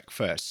did like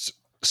first.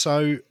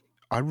 So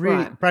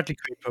Bradley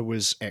Cooper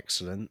was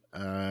excellent.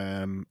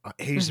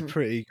 He's a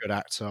pretty good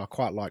actor. I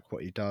quite like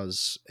what he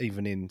does,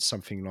 even in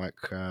something like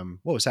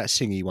what was that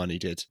singy one he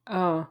did?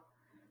 Oh,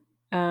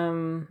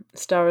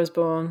 Star is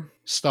Born.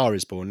 Star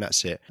is Born.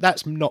 That's it.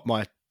 That's not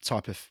my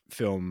type of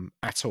film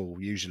at all,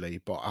 usually,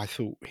 but I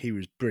thought he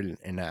was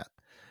brilliant in that.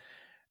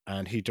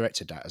 And he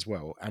directed that as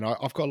well. And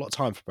I've got a lot of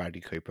time for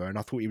Bradley Cooper, and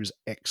I thought he was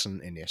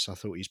excellent in this. I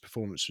thought his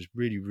performance was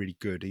really, really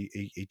good.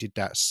 He did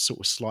that sort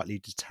of slightly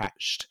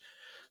detached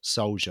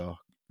soldier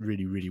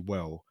really, really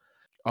well.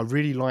 I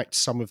really liked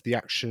some of the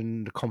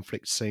action, the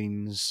conflict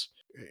scenes,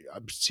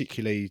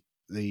 particularly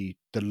the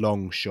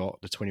long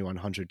shot, the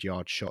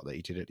 2,100-yard shot that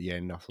he did at the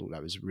end. I thought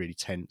that was really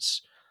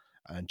tense.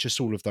 And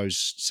just all of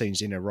those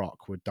scenes in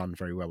Iraq were done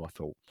very well, I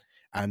thought.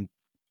 And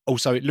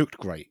also, it looked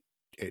great.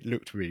 It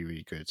looked really,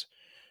 really good.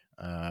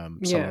 Some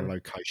of the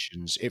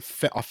locations, I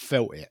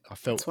felt it.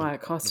 That's why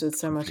it costed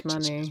so much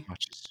money. As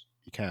much as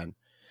you can.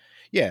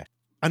 Yeah.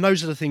 And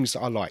those are the things that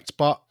I liked.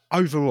 But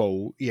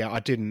overall, I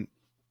didn't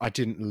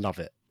love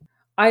it.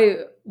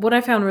 What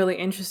I found really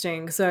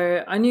interesting,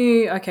 so I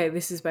knew, okay,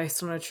 this is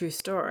based on a true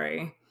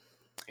story.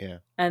 Yeah.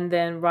 And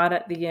then right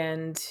at the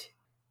end,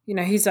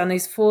 he's done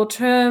these 4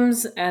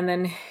 terms, and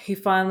then he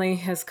finally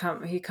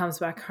he comes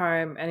back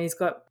home and he's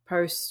got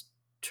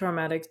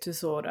post-traumatic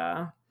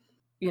disorder.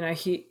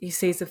 He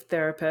sees a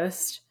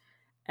therapist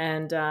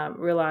and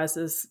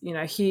realizes,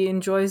 he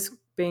enjoys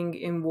being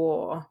in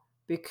war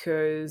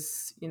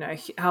because,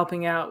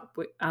 helping out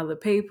with other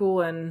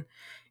people and,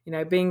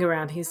 being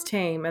around his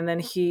team. And then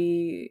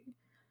he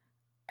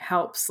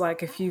helps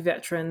like a few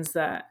veterans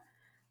that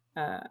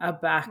are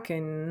back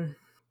and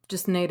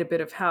just need a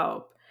bit of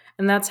help.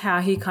 And that's how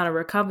he kind of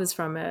recovers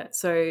from it.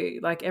 So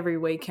like every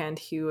weekend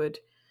he would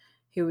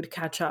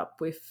catch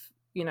up with,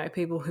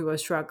 people who are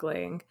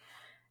struggling.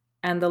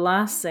 And the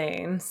last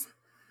scenes,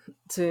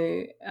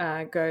 to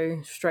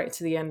go straight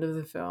to the end of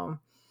the film,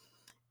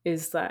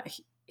 is that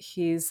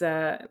he's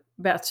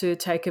about to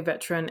take a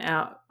veteran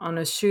out on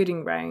a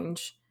shooting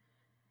range.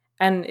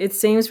 And it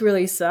seems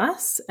really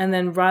sus. And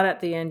then right at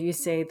the end, you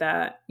see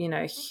that,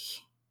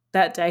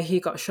 that day he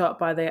got shot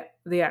by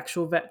the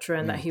actual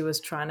veteran that he was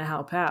trying to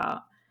help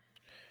out,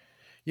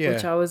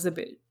 which I was a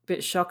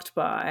bit shocked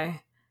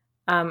by.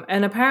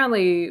 And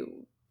apparently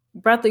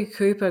Bradley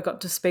Cooper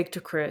got to speak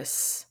to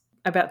Chris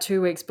about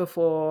 2 weeks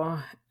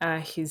before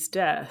his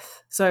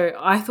death. So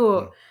I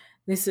thought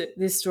this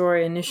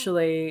story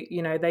initially,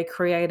 they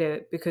created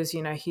it because,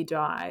 he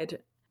died.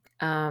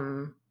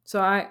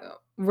 So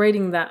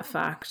reading that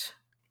fact,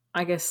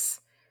 I guess,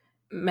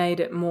 made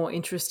it more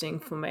interesting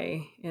for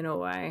me in a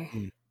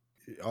way.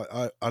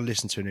 I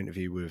listened to an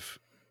interview with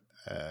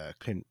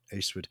Clint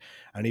Eastwood,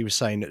 and he was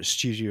saying that the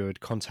studio had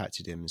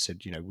contacted him and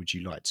said, would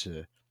you like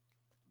to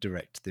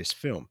direct this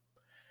film?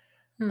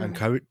 And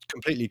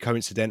completely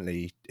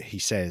coincidentally, he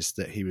says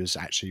that he was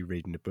actually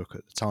reading the book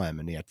at the time,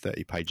 and he had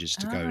 30 pages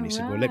to go, and he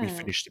said, well, let me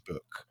finish the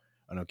book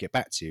and I'll get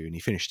back to you. And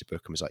he finished the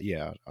book and was like,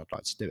 yeah, I'd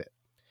like to do it.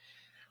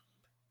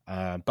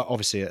 But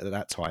obviously at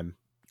that time,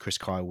 Chris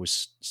Kyle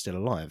was still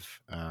alive,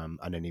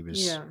 and then he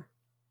was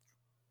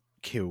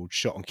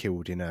shot and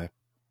killed in a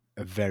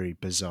very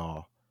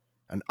bizarre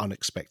and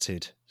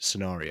unexpected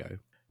scenario.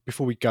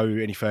 Before we go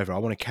any further, I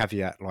want to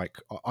caveat, like,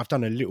 I've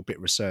done a little bit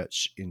of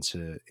research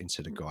into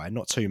the guy,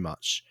 not too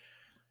much.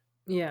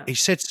 Yeah. He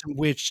said some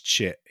weird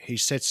shit. He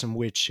said some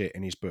weird shit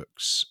in his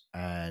books,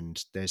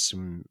 and there's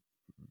some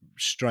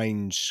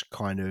strange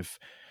kind of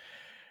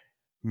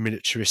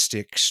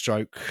militaristic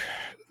stroke,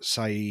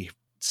 say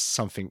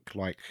something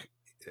like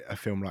a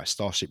film like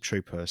Starship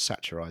Trooper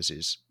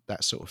satirizes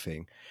that sort of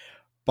thing.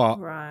 But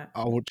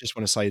I would just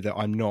want to say that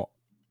I'm not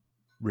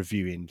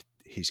reviewing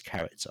his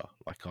character.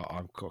 Like,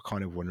 I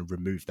kind of want to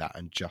remove that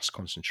and just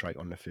concentrate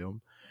on the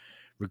film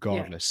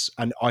regardless.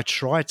 And I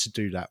tried to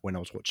do that when I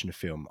was watching the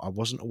film. I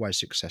wasn't always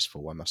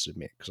successful, I must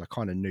admit, because I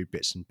kind of knew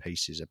bits and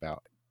pieces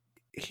about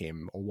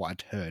him or what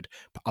I'd heard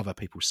other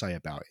people say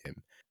about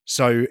him.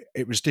 So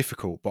it was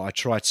difficult, but I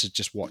tried to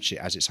just watch it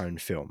as its own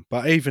film.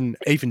 But even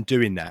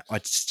doing that, I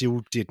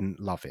still didn't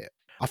love it.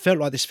 I felt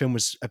like this film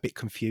was a bit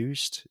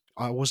confused.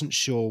 I wasn't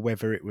sure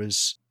whether it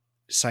was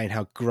saying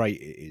how great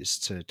it is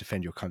to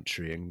defend your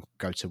country and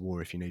go to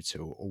war if you need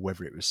to, or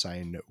whether it was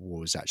saying that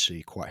war was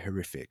actually quite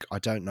horrific. I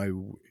don't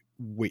know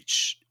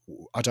which.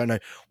 I don't know.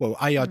 Well,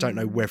 I don't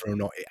know whether or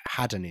not it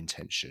had an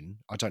intention.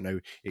 I don't know.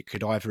 It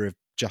could either have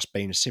just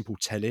been a simple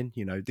telling,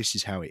 this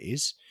is how it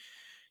is.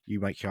 You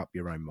make up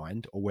your own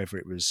mind, or whether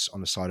it was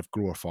on the side of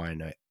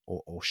glorifying it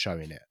or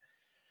showing it.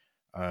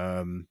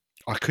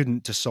 I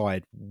couldn't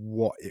decide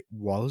what it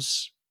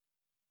was.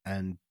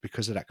 And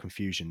because of that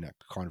confusion, that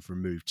kind of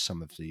removed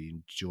some of the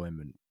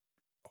enjoyment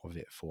of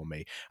it for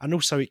me. And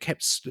also it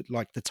kept,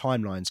 like, the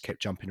timelines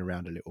kept jumping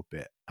around a little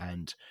bit.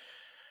 And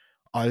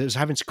I was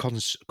having to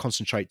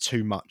concentrate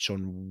too much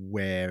on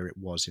where it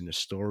was in the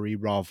story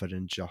rather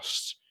than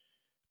just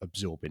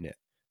absorbing it.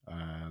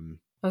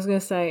 I was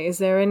going to say, is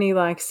there any,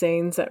 like,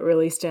 scenes that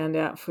really stand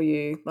out for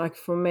you? Like,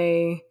 for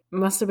me, it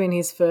must have been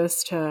his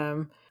first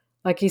term.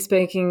 Like, he's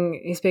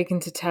speaking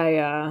to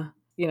Taya,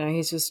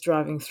 he's just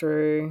driving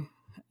through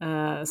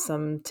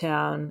some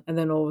town, and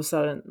then all of a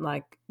sudden,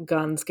 like,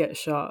 guns get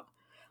shot.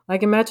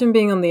 Like, imagine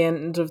being on the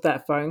end of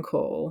that phone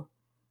call.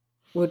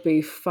 Would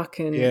be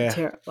fucking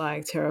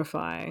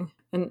terrifying.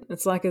 And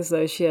it's like as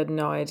though she had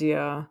no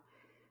idea,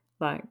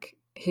 like,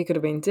 he could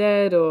have been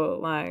dead or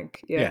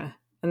like, yeah.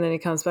 And then he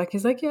comes back,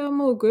 he's like, yeah, I'm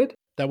all good.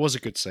 That was a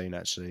good scene,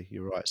 actually.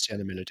 You're right.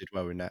 Sienna Miller did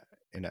well in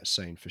that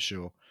scene for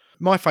sure.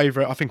 My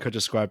favourite, I think I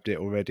described it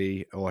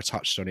already, or I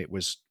touched on it,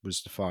 was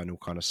the final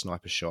kind of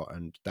sniper shot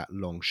and that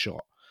long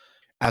shot.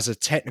 As a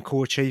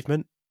technical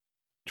achievement,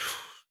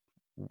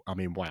 I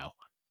mean, wow.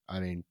 I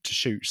mean, to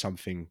shoot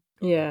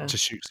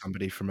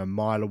somebody from a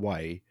mile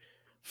away,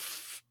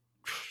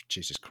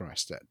 Jesus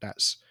Christ,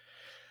 that's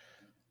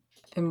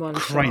in one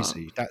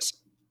crazy. shot. That's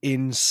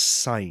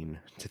insane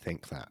to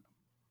think that.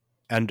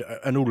 And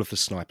all of the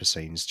sniper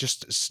scenes,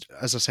 just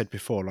as I said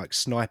before, like,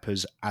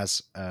 snipers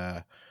as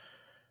a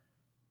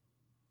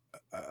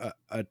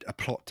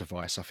plot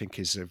device, I think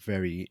is a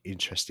very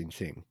interesting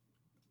thing,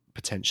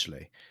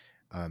 potentially.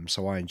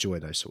 So I enjoy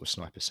those sort of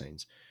sniper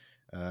scenes.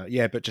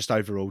 But just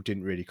overall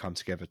didn't really come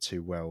together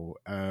too well.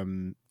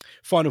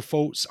 Final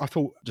thoughts. I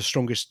thought the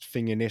strongest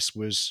thing in this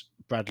was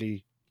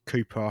Bradley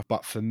Cooper,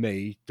 but for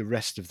me, the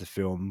rest of the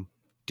film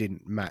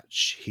didn't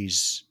match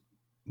his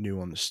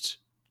nuanced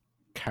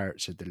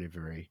character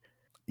delivery.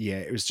 Yeah,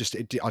 it was just,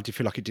 I did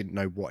feel like it didn't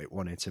know what it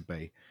wanted to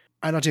be.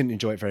 And I didn't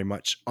enjoy it very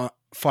much.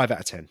 5 out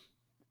of 10.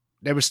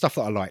 There was stuff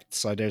that I liked,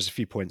 so there's a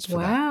few points for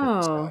that.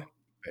 Wow.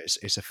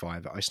 It's a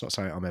 5. It's not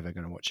something I'm ever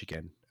going to watch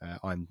again.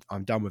 I'm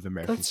done with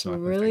American Sniper.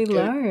 That's really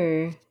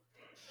low.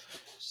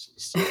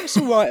 It's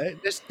all right.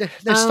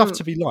 There's stuff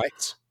to be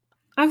liked.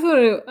 I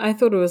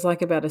thought it was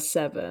like about a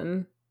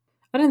 7.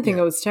 I didn't think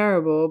it was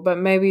terrible, but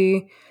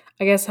maybe,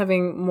 I guess,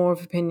 having more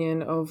of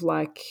opinion of,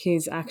 like,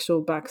 his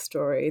actual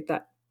backstory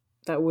that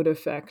would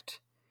affect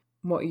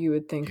what you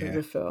would think of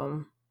the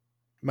film.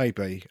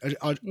 Maybe.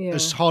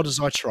 As hard as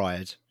I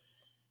tried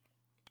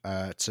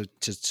to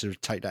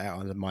take that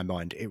out of my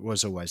mind, it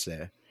was always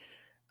there.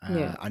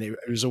 Yeah. And it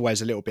was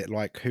always a little bit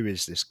like, who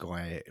is this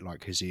guy?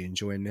 Like, is he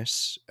enjoying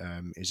this?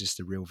 Is this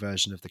the real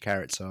version of the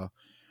character?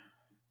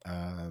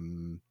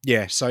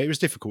 Yeah, so it was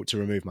difficult to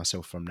remove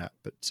myself from that.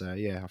 But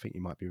yeah, I think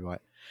you might be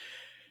right.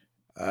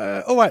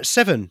 All right,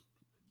 seven.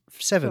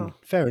 Sure.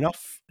 Fair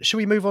enough. Shall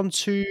we move on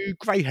to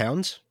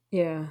Greyhound?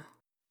 Yeah.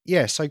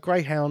 Yeah, so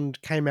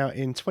Greyhound came out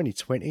in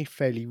 2020,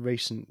 fairly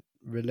recent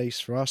release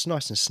for us.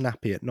 Nice and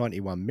snappy at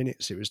 91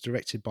 minutes. It was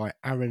directed by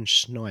Aaron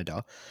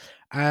Schneider,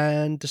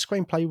 and the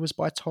screenplay was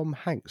by Tom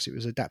Hanks. It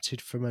was adapted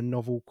from a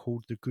novel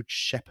called The Good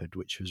Shepherd,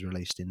 which was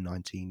released in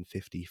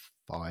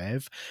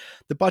 1955.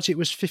 The budget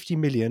was 50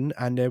 million,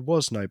 and there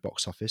was no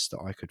box office that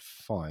I could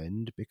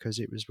find because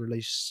it was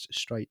released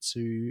straight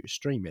to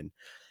streaming.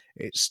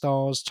 It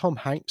stars Tom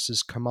Hanks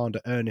as Commander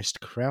Ernest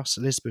Krause,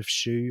 Elizabeth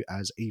Shue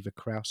as Eva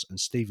Krause, and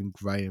Stephen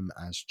Graham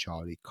as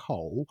Charlie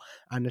Cole.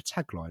 And the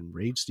tagline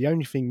reads, "The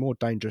only thing more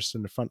dangerous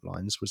than the front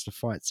lines was the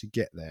fight to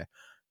get there."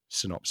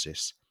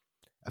 Synopsis.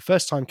 A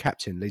first-time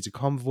captain leads a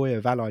convoy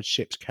of Allied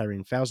ships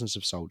carrying thousands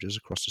of soldiers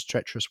across the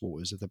treacherous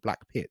waters of the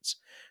Black Pit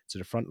to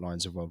the front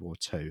lines of World War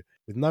II.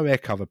 With no air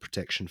cover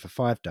protection for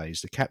 5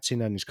 days, the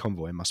captain and his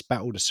convoy must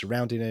battle the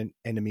surrounding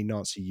enemy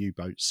Nazi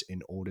U-boats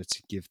in order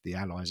to give the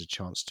Allies a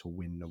chance to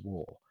win the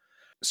war.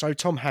 So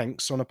Tom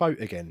Hanks on a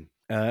boat again.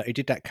 He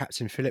did that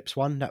Captain Phillips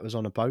one, that was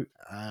on a boat,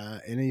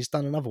 and he's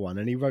done another one,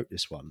 and he wrote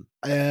this one.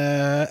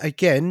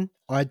 Again,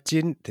 I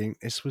didn't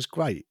think this was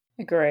great.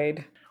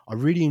 Agreed. I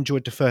really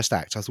enjoyed the first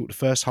act. I thought the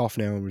first half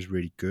an hour was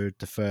really good.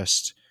 The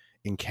first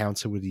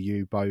encounter with the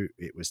U-boat,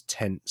 it was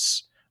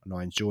tense, and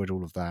I enjoyed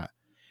all of that.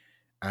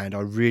 And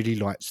I really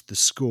liked the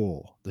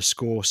score. The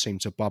score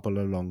seemed to bubble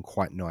along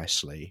quite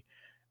nicely,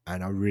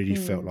 and I really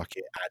felt like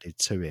it added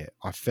to it.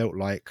 I felt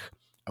like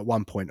at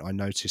one point I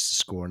noticed the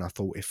score, and I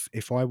thought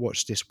if I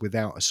watched this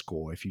without a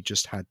score, if you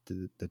just had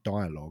the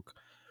dialogue,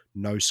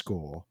 no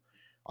score,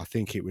 I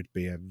think it would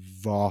be a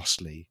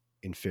vastly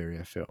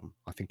inferior film.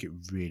 I think it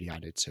really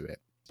added to it.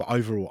 But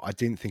overall, I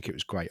didn't think it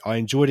was great. I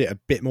enjoyed it a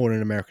bit more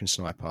than American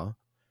Sniper,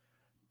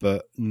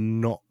 but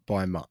not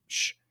by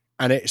much.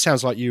 And it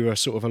sounds like you were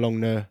sort of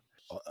along the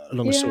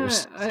sort of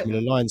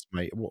similar lines,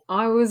 mate. What?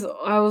 I was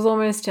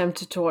almost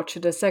tempted to watch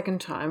it a second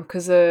time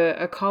because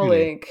a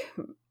colleague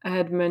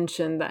had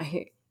mentioned that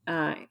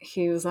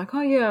he was like,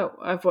 "Oh yeah,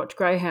 I've watched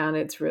Greyhound.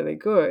 It's really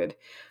good."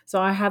 So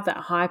I had that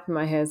hype in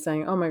my head,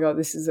 saying, "Oh my god,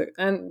 this is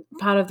and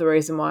part of the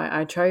reason why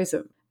I chose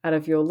it out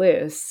of your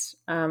list."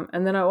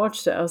 And then I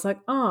watched it. I was like,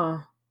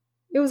 "Oh,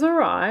 it was all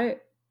right."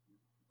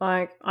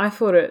 Like I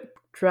thought it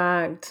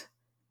dragged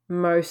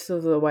most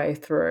of the way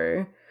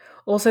through.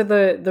 Also,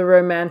 the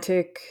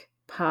romantic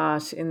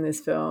part in this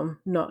film,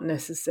 not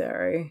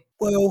necessary.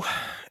 Well,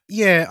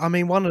 yeah, I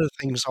mean, one of the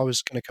things I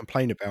was going to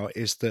complain about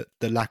is that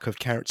the lack of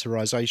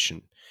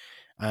characterization.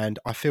 And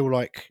I feel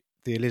like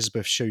the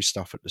Elizabeth Shue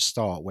stuff at the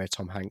start, where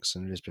Tom Hanks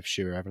and Elizabeth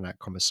Shue are having that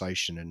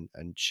conversation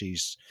and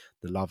she's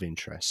the love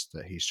interest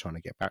that he's trying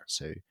to get back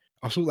to,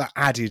 I thought that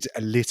added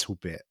a little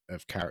bit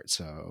of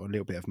character or a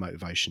little bit of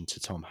motivation to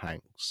Tom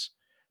Hanks,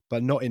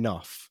 but not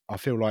enough. I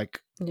feel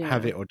like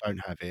have it or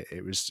don't have it.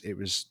 It was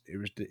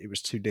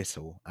too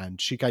little. And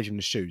she gave him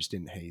the shoes,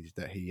 didn't he?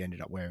 That he ended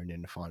up wearing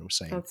in the final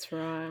scene. That's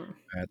right.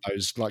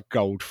 Those like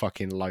gold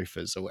fucking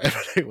loafers or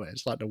whatever it was.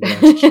 It's like the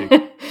worst shoe.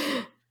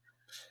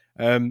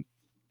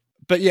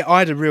 But yeah, I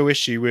had a real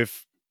issue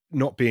with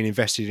not being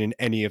invested in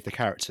any of the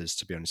characters,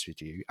 to be honest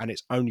with you. And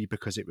it's only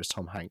because it was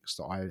Tom Hanks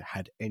that I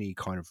had any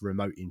kind of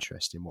remote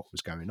interest in what was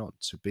going on,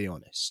 to be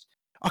honest.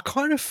 I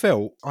kind of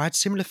felt I had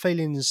similar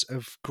feelings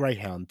of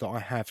Greyhound that I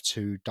have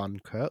to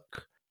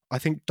Dunkirk. I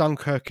think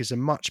Dunkirk is a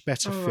much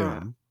better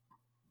film,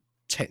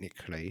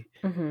 technically.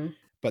 Mm-hmm.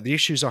 But the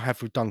issues I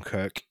have with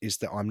Dunkirk is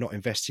that I'm not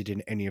invested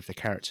in any of the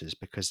characters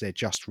because they're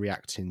just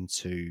reacting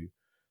to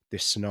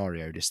this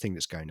scenario, this thing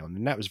that's going on.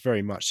 And that was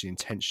very much the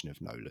intention of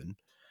Nolan.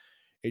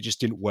 It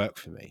just didn't work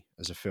for me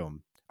as a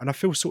film. And I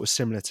feel sort of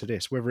similar to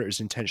this, whether it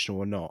was intentional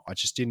or not. I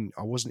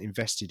wasn't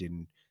invested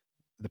in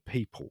the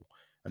people,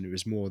 and it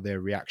was more their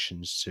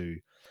reactions to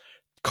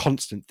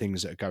constant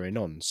things that are going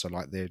on. So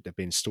like they're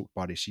being stalked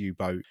by this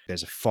U-boat,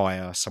 there's a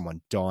fire,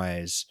 someone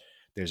dies,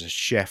 there's a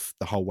chef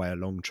the whole way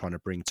along trying to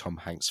bring Tom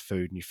Hanks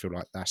food, and you feel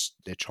like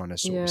they're trying to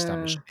sort of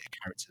establish a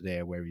character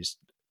there where he's,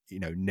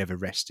 never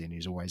resting,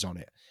 he's always on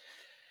it.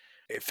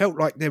 It felt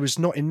like there was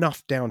not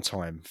enough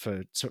downtime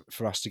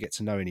for us to get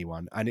to know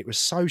anyone, and it was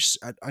so.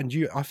 And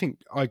I think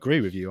I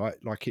agree with you.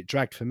 It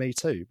dragged for me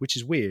too, which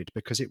is weird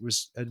because it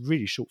was a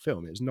really short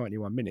film. It was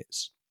 91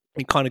 minutes.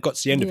 It kind of got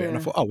to the end of it, and I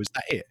thought, "Oh, is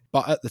that it?"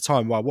 But at the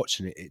time while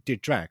watching it, it did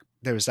drag.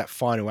 There was that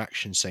final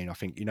action scene. I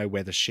think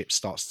where the ship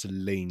starts to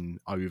lean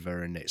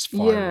over and it's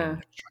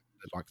firing,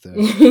 like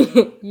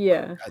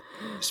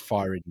it's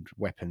firing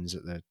weapons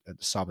at the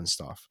sub and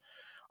stuff.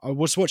 I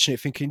was watching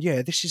it thinking,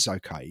 yeah, this is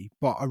okay,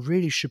 but I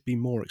really should be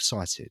more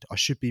excited. I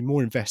should be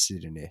more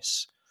invested in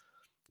this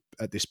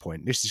at this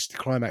point. This is the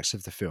climax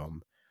of the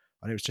film.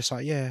 And it was just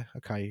like, yeah,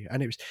 okay.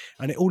 And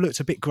it all looked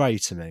a bit grey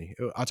to me.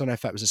 I don't know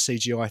if that was a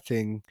CGI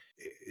thing.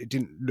 It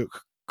didn't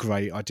look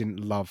grey. I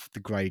didn't love the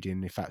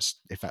grading, if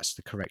that's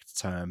the correct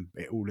term.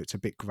 It all looked a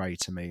bit grey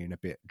to me and a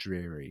bit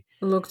dreary.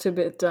 Looked a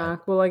bit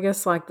dark. Well, I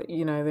guess like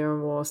they're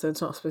in war, so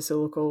it's not supposed to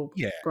look all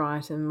Yeah.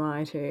 bright and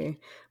mighty.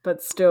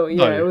 But still,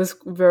 No. it was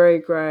very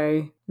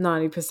grey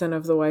 90%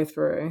 of the way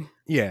through.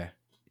 Yeah.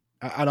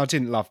 And I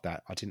didn't love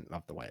that. I didn't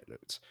love the way it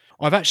looked.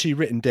 I've actually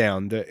written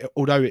down that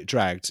although it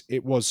dragged,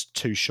 it was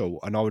too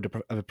short, and I would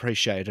have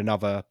appreciated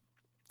another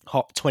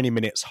 20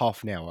 minutes,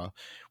 half an hour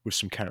with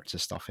some character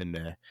stuff in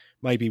there.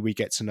 Maybe we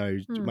get to know,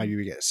 maybe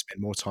we get to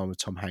spend more time with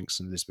Tom Hanks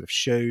and Elizabeth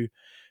Shue.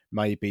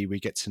 Maybe we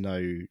get to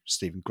know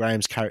Stephen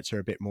Graham's character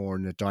a bit more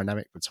and the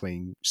dynamic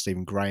between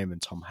Stephen Graham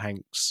and Tom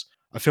Hanks.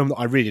 A film that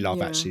I really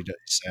love, actually,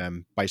 that's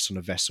based on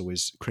a vessel,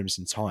 is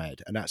Crimson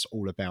Tide, and that's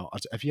all about...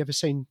 Have you ever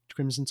seen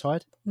Crimson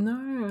Tide?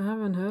 No, I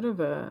haven't heard of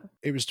it.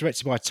 It was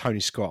directed by Tony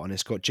Scott, and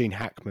it's got Gene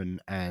Hackman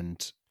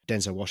and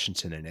Denzel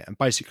Washington in it. And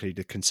basically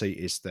the conceit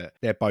is that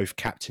they're both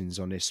captains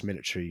on this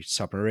military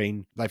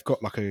submarine. They've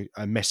got like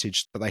a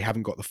message, but they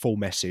haven't got the full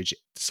message.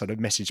 So the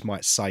message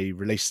might say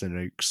release the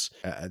nukes.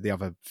 The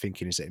other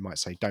thinking is that it might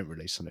say don't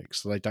release the nukes.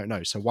 So they don't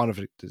know. So one of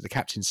the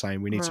captain's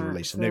saying we need to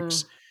release the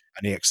nukes,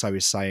 and the XO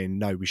is saying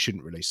no, we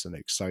shouldn't release the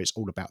nukes. So it's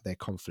all about their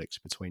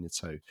conflict between the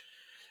two.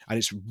 And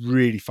it's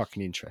really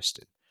fucking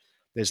interesting.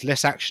 There's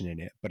less action in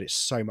it, but it's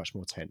so much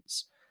more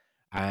tense.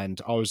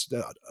 And I was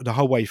the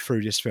whole way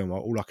through this film,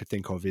 all I could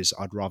think of is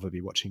I'd rather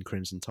be watching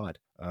Crimson Tide.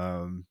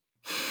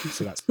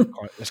 So that's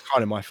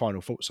kind of my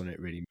final thoughts on it,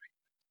 really.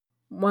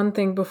 One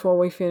thing before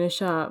we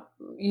finish up,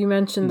 you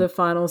mentioned the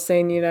final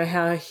scene,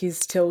 how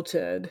he's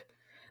tilted.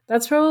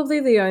 That's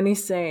probably the only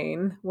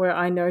scene where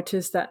I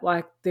noticed that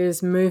like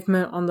there's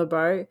movement on the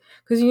boat,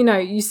 because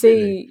you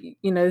see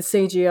the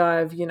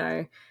CGI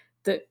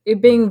of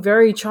it being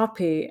very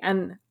choppy,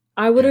 and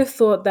I would have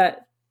thought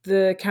that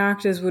the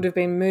characters would have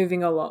been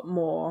moving a lot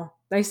more.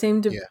 They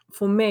seemed to,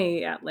 for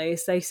me at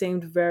least, they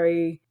seemed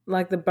very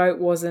like the boat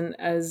wasn't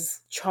as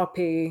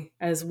choppy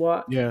as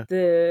what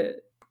the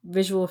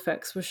visual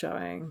effects were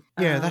showing.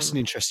 Yeah, that's an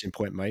interesting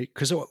point, mate.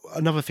 Because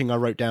another thing I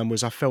wrote down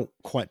was I felt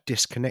quite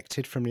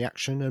disconnected from the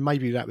action, and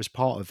maybe that was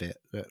part of it.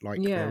 That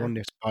like they're on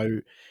this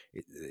boat,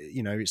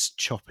 it's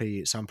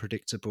choppy, it's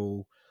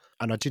unpredictable,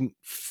 and I didn't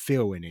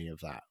feel any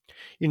of that.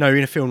 In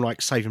a film like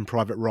Saving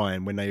Private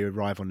Ryan, when they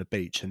arrive on the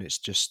beach and it's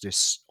just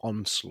this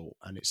onslaught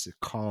and it's the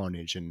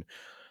carnage and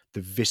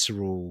the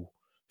visceral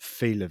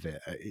feel of it.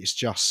 It's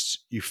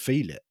just, you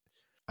feel it.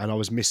 And I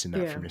was missing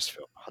that from this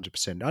film,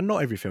 100%. And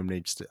not every film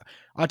needs to...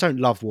 I don't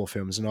love war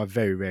films, and I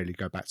very rarely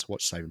go back to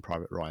watch Saving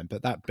Private Ryan,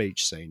 but that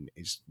beach scene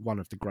is one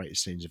of the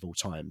greatest scenes of all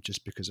time,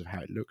 just because of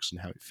how it looks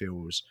and how it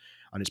feels.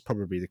 And it's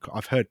probably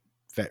I've heard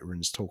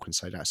veterans talk and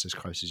say that's as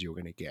close as you're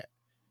going to get,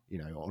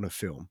 on a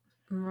film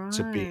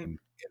to being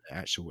in the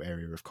actual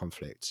area of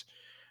conflict.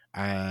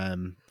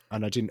 And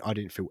I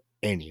didn't feel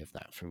any of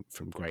that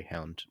from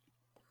Greyhound.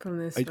 From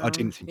this I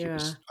didn't think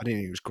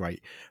it was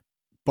great,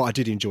 but I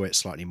did enjoy it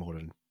slightly more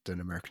than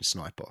American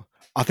Sniper.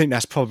 I think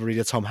that's probably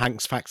the Tom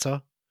Hanks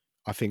factor.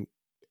 I think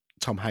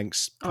Tom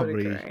Hanks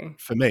probably,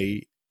 for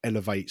me,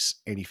 elevates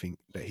anything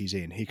that he's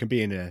in. He can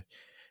be in an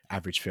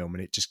average film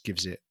and it just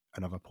gives it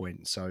another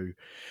point. So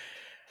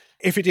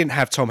if it didn't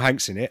have Tom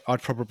Hanks in it,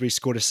 I'd probably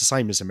score this the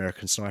same as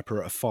American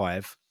Sniper at a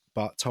 5.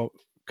 But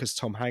because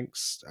Tom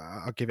Hanks,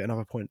 I'll give it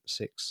another point.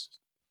 6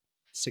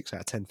 out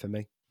of 10 for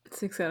me.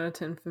 6 out of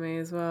 10 for me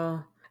as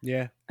well.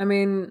 Yeah. I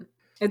mean,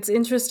 it's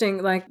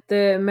interesting, like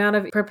the amount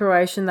of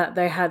preparation that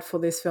they had for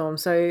this film.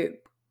 So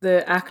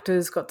the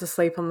actors got to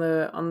sleep on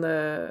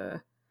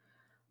the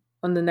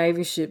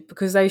Navy ship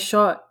because they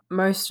shot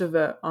most of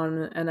it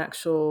on an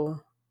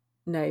actual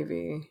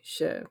Navy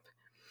ship.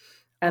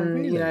 And,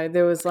 really?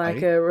 There was like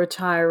a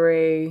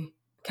retiree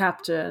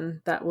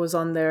captain that was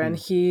on there, and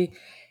he,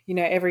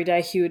 every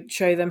day he would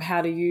show them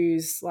how to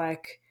use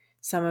like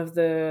some of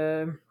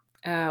the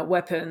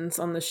weapons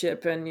on the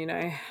ship,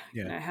 and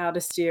how to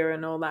steer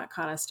and all that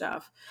kind of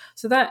stuff.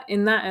 So that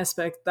in that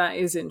aspect, that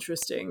is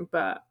interesting.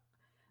 But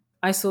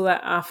I saw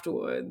that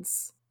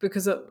afterwards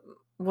because of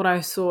what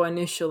I saw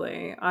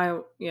initially. I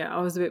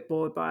was a bit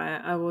bored by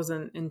it. I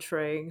wasn't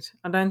intrigued.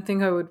 I don't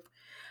think I would.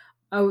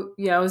 I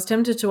was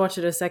tempted to watch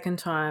it a second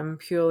time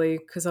purely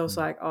because I was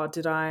like, oh,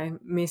 did I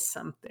miss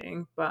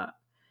something? But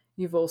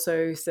you've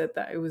also said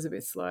that it was a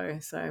bit slow,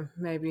 so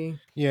maybe...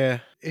 Yeah,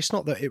 it's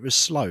not that it was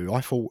slow.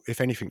 I thought,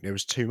 if anything, there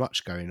was too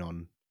much going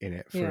on in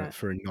it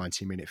for a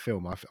 90-minute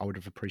film. I would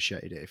have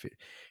appreciated it if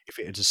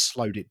it had just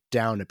slowed it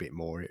down a bit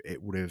more.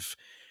 It would have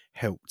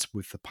helped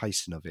with the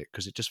pacing of it,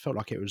 because it just felt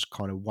like it was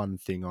kind of one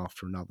thing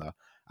after another.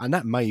 And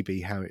that may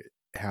be how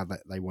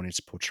they wanted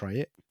to portray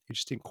it. It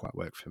just didn't quite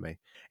work for me.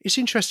 It's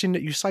interesting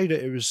that you say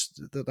that it was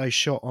that they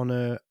shot on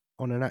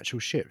an actual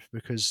ship,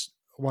 because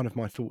one of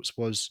my thoughts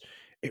was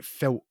it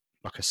felt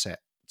like a set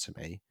to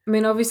me. I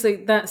mean, obviously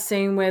that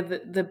scene where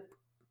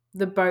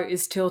the boat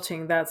is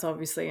tilting, that's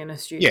obviously in a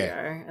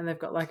studio, and they've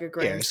got like a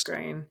green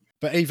screen.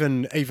 But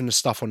even the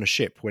stuff on the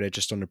ship where they're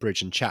just on the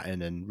bridge and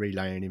chatting and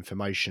relaying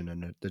information,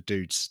 and the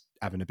dude's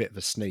having a bit of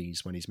a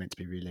sneeze when he's meant to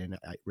be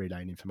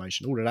relaying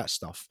information, all of that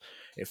stuff,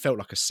 it felt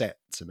like a set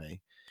to me.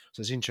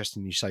 So it's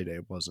interesting you say that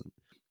it wasn't.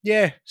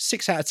 Yeah,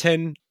 6 out of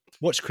 10.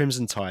 Watch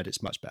Crimson Tide.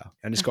 It's much better.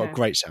 And it's got a Okay.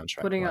 great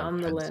soundtrack. Putting it by on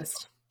the Hans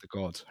list. Zimmer. The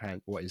god.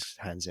 What is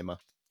Hans Zimmer?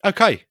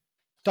 Okay.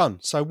 Done.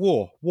 So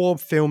war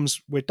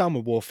films. We're done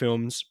with war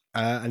films.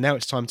 And now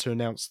it's time to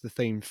announce the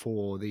theme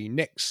for the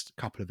next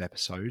couple of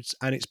episodes.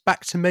 And it's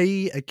back to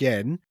me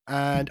again.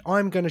 And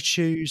I'm going to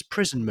choose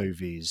prison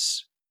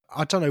movies.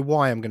 I don't know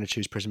why I'm going to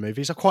choose prison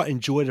movies. I quite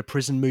enjoy the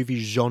prison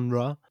movie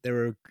genre.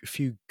 There are a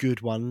few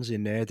good ones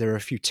in there. There are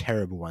a few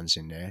terrible ones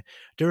in there.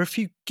 There are a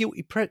few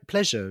guilty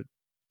pleasure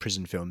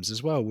prison films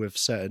as well, with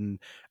certain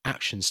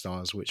action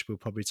stars, which we'll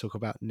probably talk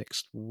about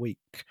next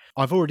week.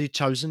 I've already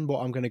chosen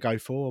what I'm going to go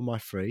for on my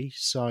 3,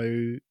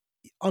 so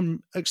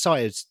I'm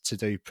excited to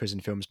do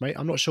prison films, mate.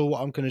 I'm not sure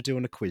what I'm going to do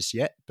on a quiz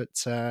yet, but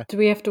Do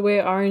we have to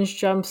wear orange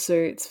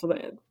jumpsuits for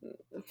the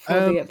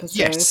episode?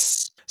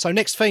 yes. So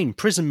next theme,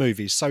 prison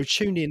movies. So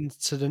tune in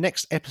to the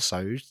next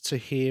episode to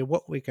hear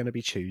what we're going to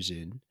be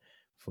choosing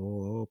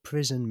for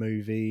prison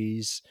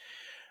movies.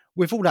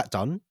 With all that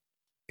done,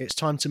 it's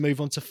time to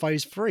move on to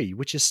phase 3,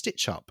 which is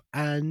Stitch Up.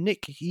 And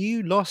Nick,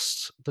 you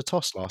lost the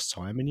toss last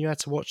time and you had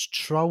to watch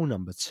Troll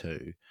number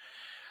 2.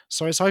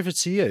 So it's over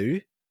to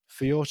you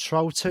for your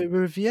Troll 2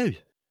 review.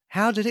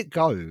 How did it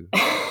go?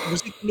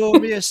 Was it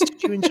glorious?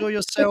 Did you enjoy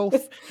yourself?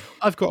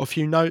 I've got a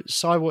few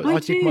notes. I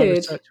did my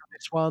research on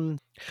this one.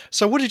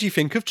 So what did you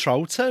think of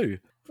Troll 2?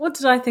 What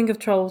did I think of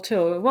Troll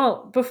 2?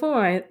 Well, before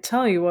I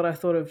tell you what I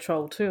thought of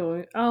Troll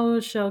 2, I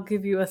shall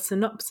give you a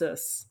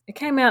synopsis. It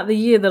came out the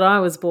year that I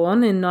was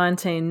born, in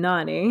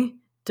 1990,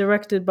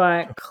 directed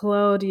by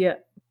Claudio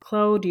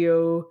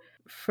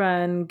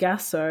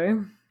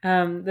Frangasso.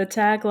 The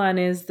tagline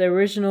is, "The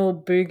original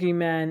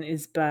boogeyman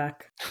is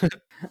back."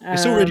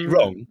 It's already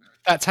wrong.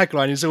 That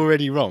tagline is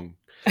already wrong.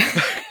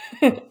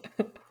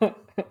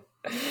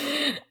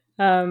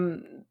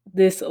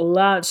 This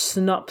large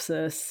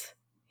synopsis.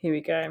 Here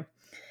we go.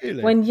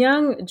 Really? When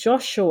young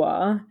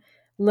Joshua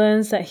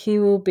learns that he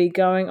will be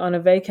going on a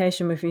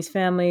vacation with his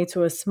family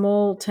to a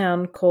small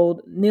town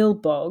called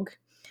Nilbog,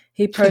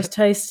 he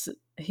protests.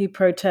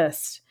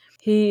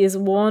 He is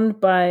warned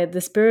by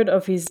the spirit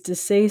of his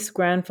deceased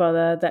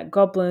grandfather that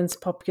goblins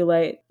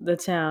populate the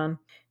town.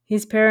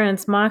 His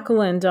parents,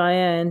 Michael and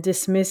Diane,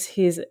 dismiss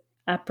his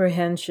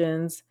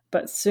apprehensions,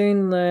 but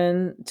soon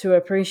learn to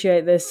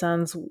appreciate their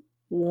son's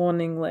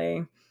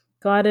warningly.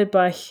 Guided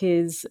by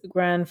his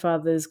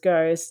grandfather's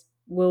ghost,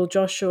 will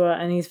Joshua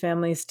and his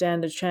family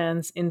stand a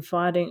chance in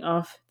fighting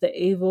off the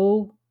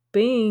evil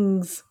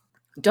beings?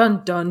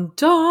 Dun dun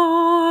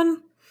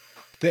dun!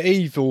 The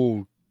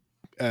evil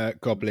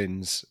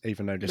goblins,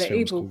 even though this The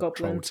film's evil called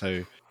goblins. Troll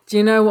 2. Do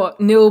you know what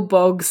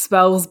Nilbog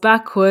spells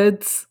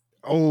backwards?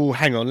 Oh,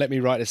 hang on. Let me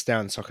write this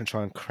down so I can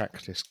try and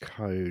crack this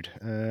code.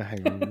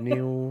 Hang on.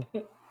 Nil,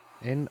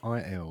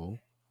 N-I-L.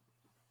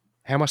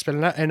 How am I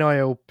spelling that?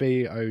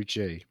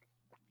 N-I-L-B-O-G.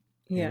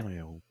 Yeah.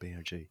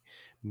 N-I-L-B-O-G.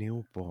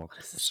 Nilbog. What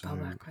does it spell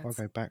backwards? If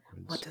I go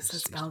backwards. What does it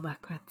spell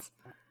backwards?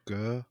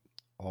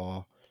 G-O-B-L-I-N.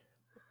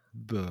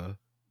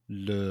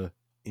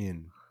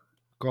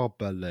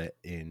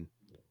 Goblin.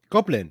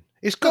 Goblin.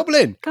 It's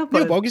goblin.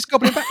 Goblin. Nilbog is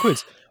goblin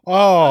backwards.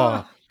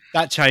 Oh,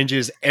 that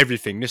changes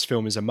everything. This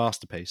film is a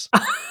masterpiece.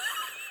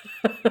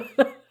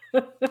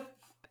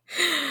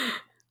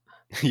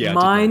 Yeah,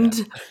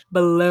 Mind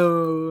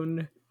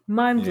blown.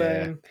 Mind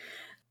Yeah. blown.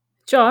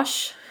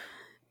 Josh,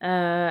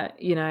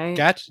 you know,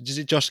 Gad? Is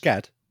it Josh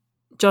Gad?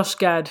 Josh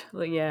Gad,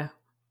 yeah,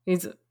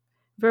 he's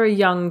very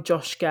young.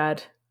 Josh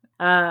Gad.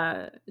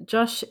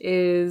 Josh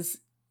is,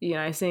 you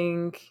know,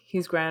 seeing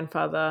his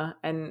grandfather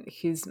and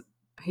his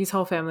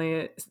whole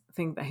family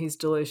think that he's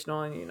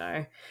delusional, and you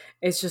know,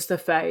 it's just a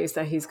phase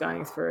that he's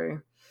going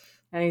through.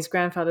 And his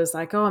grandfather's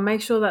like, "Oh,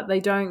 make sure that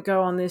they don't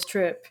go on this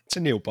trip It's a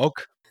Nilbog.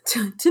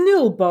 to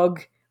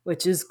Nilbog,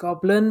 which is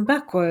goblin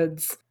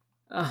backwards."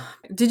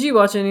 Did you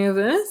watch any of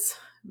this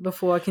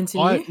before I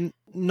continue?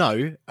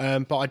 No,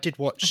 but I did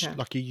watch Okay.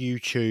 like a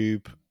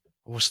YouTube.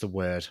 What's the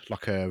word?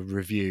 Like a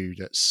review.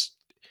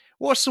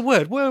 What's the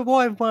word?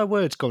 Why have my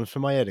words gone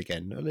from my head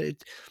again?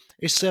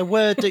 It's a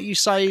word that you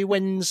say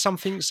when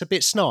something's a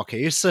bit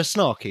snarky. It's a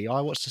snarky.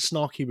 I watched a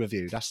snarky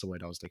review. That's the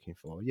word I was looking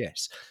for.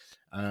 Yes.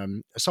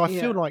 So I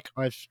feel like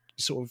I've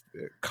sort of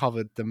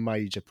covered the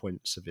major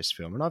points of this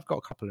film, and I've got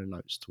a couple of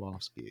notes to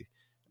ask you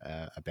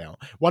about.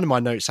 One of my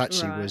notes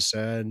actually was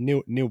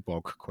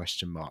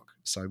Nilbog ?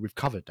 So we've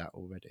covered that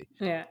already.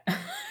 Yeah.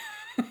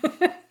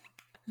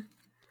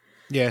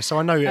 Yeah, so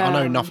I know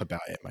enough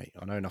about it, mate.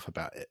 I know enough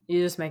about it.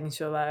 You're just making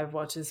sure that I've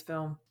watched this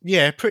film.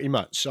 Yeah, pretty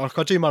much. Like,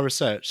 I do my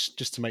research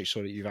just to make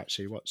sure that you've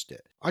actually watched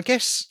it. I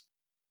guess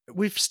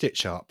with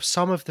Stitch Up,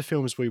 some of the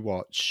films we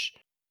watch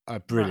are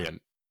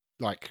brilliant.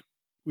 Like,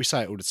 we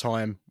say it all the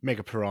time.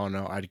 Mega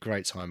Piranha, I had a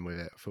great time with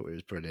it. I thought it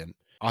was brilliant.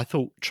 I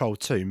thought Troll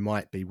 2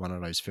 might be one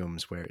of those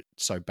films where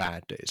it's so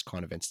bad that it's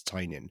kind of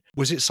entertaining.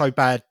 Was it so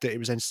bad that it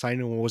was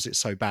entertaining, or was it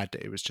so bad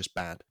that it was just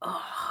bad?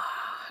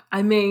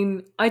 I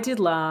mean, I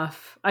did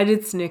laugh. I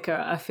did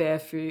snicker a fair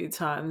few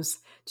times,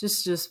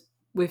 just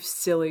with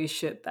silly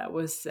shit that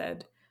was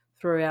said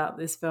throughout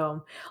this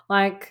film.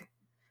 Like,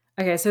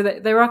 Okay, so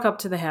they rock up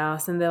to the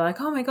house and they're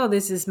like, "Oh my god,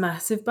 there's this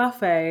massive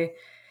buffet,"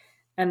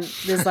 and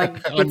there's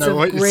like I bits know of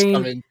what is green.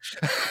 coming.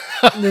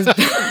 There's,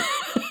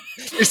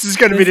 This is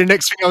going to be the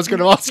next thing I was going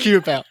to ask you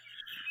about.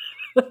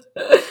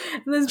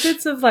 there's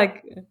bits of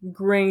like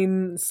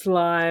green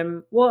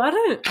slime. Well,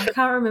 I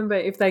can't remember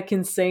if they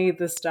can see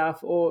the stuff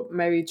or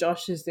maybe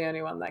Josh is the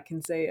only one that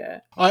can see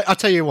it. I'll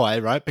tell you why,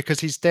 right? Because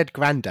his dead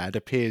granddad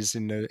appears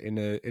in a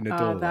Oh,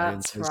 doorway and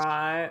that's says,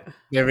 right.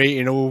 "They're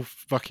eating all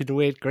fucking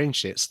weird green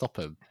shit. Stop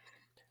them!"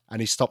 And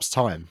he stops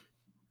time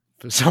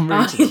for some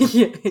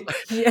reason.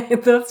 Yeah,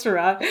 that's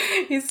right.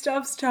 He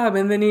stops time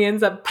and then he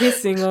ends up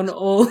pissing on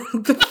all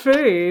the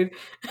food.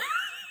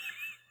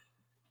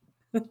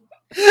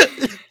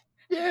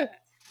 Yeah,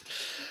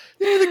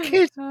 the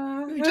kid.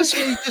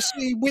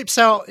 He whips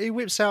out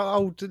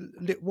old.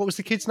 What was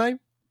the kid's name?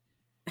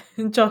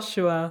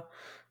 Joshua.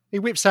 He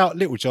whips out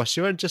little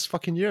Joshua and just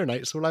fucking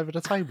urinates all over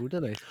the table,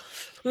 doesn't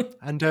he?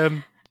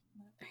 And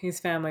his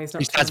family's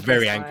not. his dad's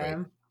very angry.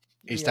 Him.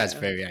 His dad's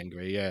very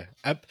angry, yeah.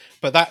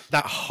 But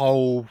that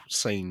whole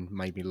scene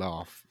made me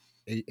laugh.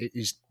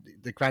 He's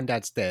the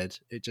granddad's dead.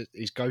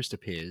 His ghost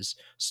appears,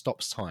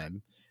 stops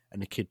time,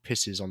 and the kid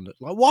pisses on the.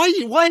 Like,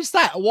 why is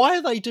that? Why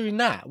are they doing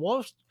that?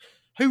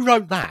 Who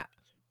wrote that?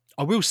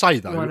 I will say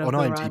though, on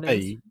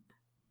IMDb,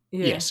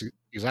 yes,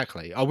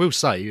 exactly. I will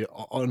say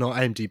on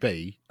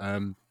IMDb,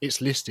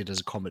 it's listed as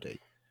a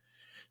comedy.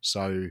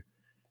 So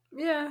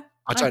yeah,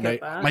 I don't know.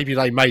 That. Maybe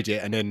they made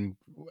it and then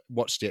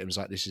watched it and was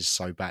like, "This is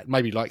so bad."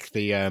 Maybe like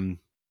the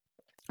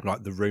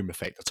Room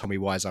effect, the Tommy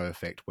Wiseau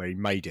effect, where he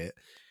made it.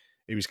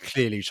 He was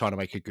clearly trying to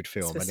make a good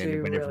film, and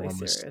then when everyone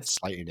was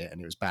slating it and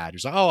it was bad, he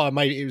was like, "Oh, I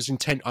made it. It was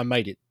intent. I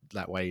made it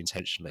that way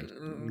intentionally."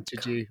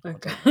 Did you?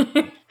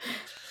 Okay.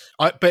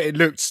 But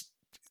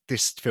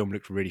this film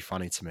looked really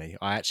funny to me.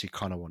 I actually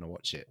kind of want to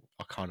watch it.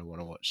 I kind of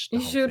want to watch. You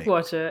should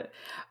watch it.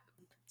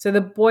 So the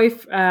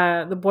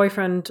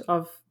boyfriend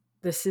of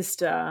the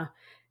sister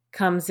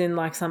comes in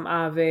like some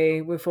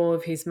RV with all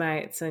of his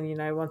mates and,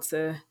 wants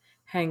to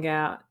hang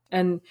out.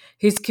 And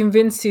he's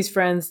convinced his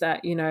friends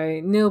that,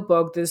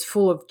 Nilbog, there's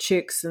full of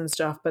chicks and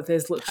stuff, but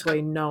there's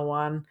literally no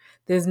one.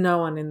 There's no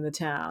one in the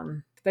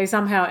town. They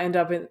somehow end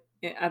up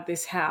at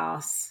this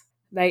house.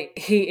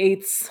 He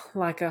eats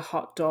like a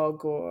hot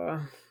dog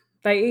or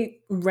they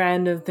eat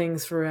random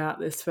things throughout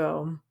this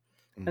film.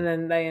 And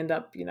then they end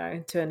up,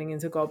 turning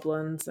into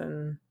goblins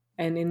and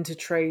into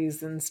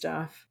trees and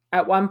stuff.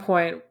 At one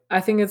point,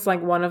 I think it's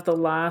like one of the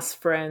last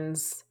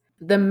friends,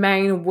 the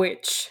main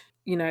witch,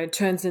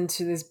 turns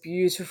into this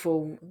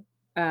beautiful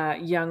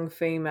young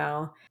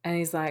female. And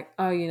he's like,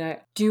 "Oh,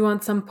 do you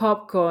want some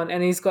popcorn?"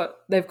 And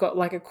they've got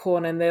like a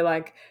corn and they're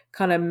like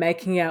kind of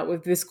making out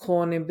with this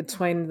corn in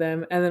between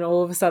them. And then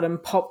all of a sudden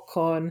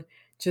popcorn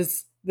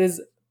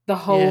the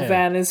whole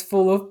van is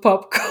full of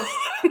popcorn.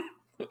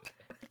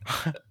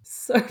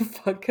 So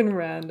fucking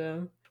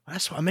random.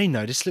 That's what I mean,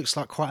 though. This looks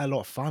like quite a lot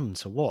of fun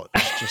to watch.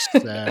 Just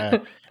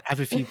have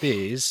a few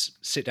beers,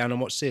 sit down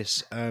and watch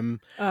this. Oh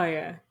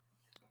yeah,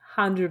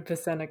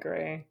 100%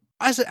 agree.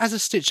 As a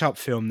Stitch Up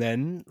film,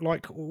 then,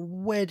 like,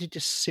 where did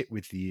this sit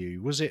with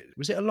you? Was it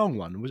a long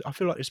one? I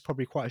feel like it's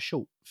probably quite a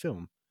short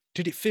film.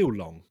 Did it feel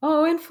long?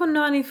 Oh, in for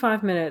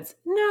 95 minutes.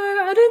 No,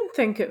 I didn't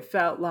think it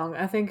felt long.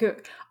 I think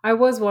I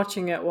was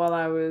watching it while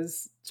I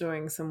was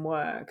doing some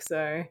work,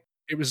 so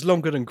it was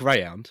longer than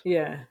Greyhound.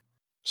 Yeah.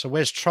 So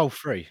where's Troll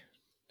 3?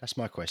 That's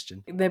my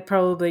question. They're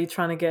probably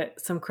trying to get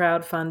some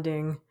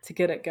crowdfunding to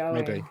get it going.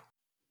 Maybe.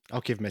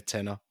 I'll give them a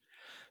tenner.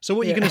 So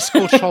what are you going to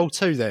score Troll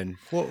 2 then?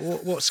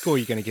 What score are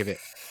you going to give it?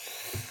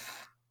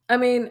 I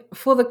mean,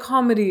 for the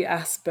comedy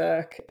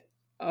aspect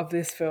of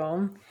this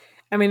film,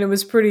 I mean, it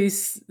was pretty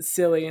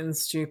silly and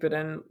stupid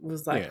and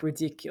was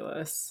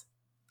ridiculous.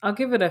 I'll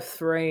give it a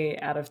 3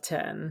 out of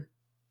 10.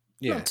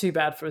 Yeah. Not too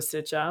bad for a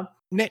Stitch Up.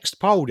 Next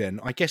poll, then,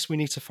 I guess we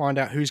need to find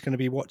out who's going to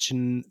be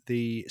watching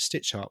the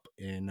Stitch Up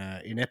in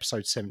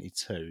episode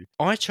 72.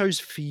 I chose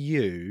for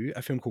you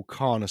a film called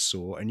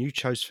Carnosaur, and you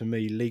chose for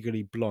me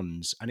Legally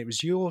Blondes, and it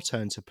was your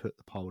turn to put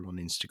the poll on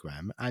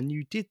Instagram, and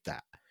you did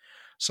that.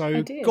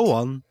 So go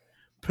on,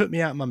 put me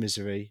out of my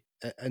misery,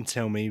 and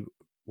tell me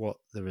what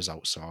the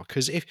results are.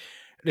 Because if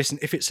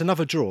it's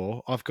another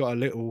draw, I've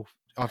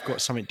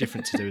got something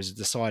different to do as a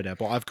decider,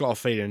 but I've got a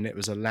feeling it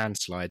was a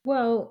landslide.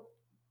 Well,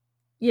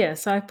 yeah,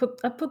 so I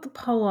put the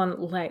poll on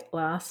late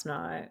last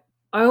night.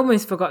 I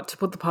almost forgot to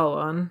put the poll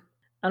on,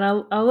 and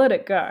I let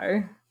it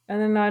go.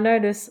 And then I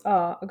noticed,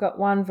 I got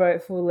 1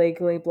 vote for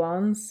Legally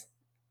Blondes,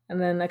 and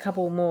then a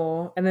couple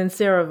more, and then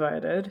Sarah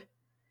voted.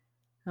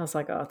 I was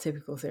like, oh,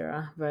 typical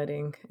Sarah,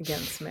 voting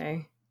against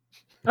me.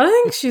 I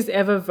don't think she's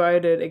ever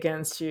voted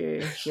against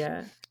you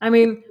yet. I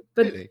mean,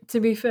 but really?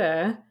 To be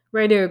fair,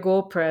 Radio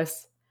Gore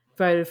Press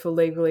voted for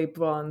Legally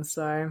Blondes,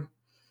 so...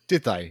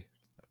 Did they?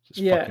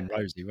 It's fucking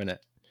Rosie, wasn't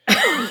it?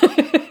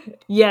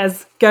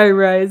 Yes, go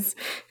Rose.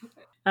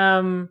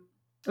 It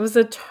was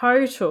a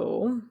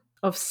total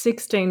of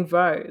 16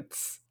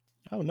 votes.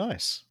 Oh,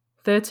 nice.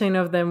 13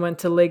 of them went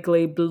to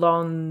Legally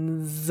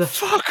Blondes.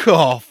 Fuck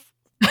off!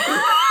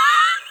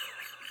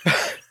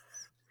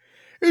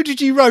 Who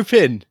did you rope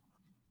in?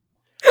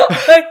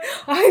 Like,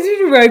 I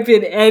didn't rope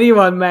in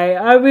anyone, mate.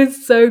 I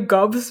was so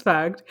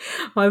gobsmacked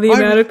by the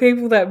amount of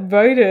people that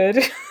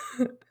voted.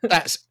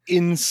 That's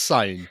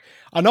insane.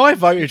 And I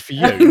voted for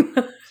you.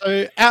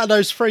 So out of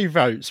those 3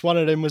 votes, one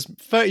of them was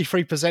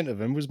 33% of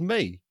them was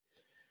me.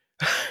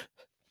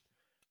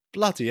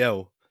 Bloody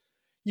hell.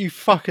 You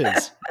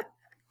fuckers.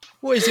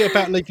 What is it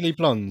about Legally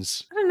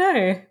Blondes? I don't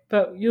know,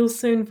 but you'll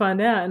soon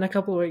find out in a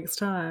couple of weeks'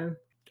 time.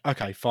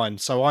 Okay, fine.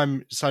 So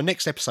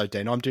next episode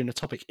then I'm doing a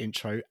topic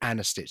intro and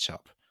a stitch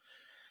up.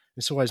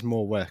 It's always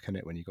more work in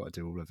it when you got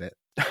to do all of it.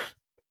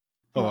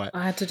 All right.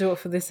 I had to do it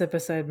for this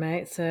episode,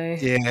 mate. So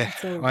Yeah,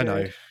 it's all I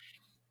know. good.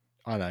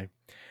 I know.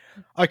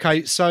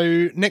 Okay,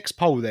 so next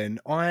poll then.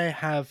 I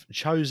have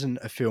chosen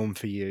a film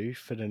for you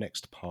for the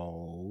next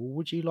poll.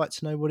 Would you like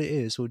to know what it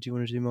is, or do you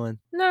want to do mine?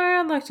 No,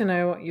 I'd like to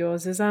know what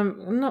yours is.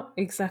 I'm not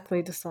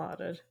exactly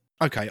decided.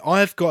 Okay,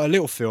 I've got a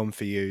little film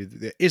for you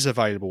that is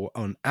available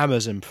on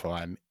Amazon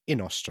Prime in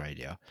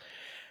Australia,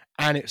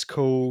 and it's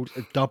called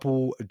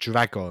Double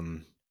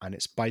Dragon, and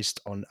it's based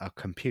on a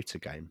computer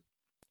game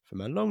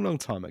from a long, long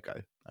time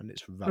ago, and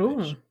it's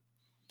rubbish. Ooh.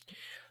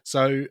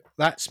 So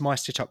that's my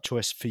stitch up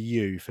choice for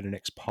you for the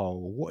next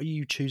poll. What are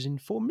you choosing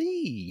for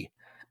me?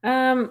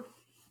 I'm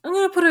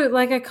gonna put it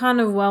like a kind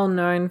of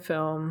well-known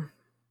film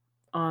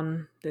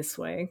on this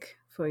week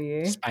for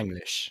you.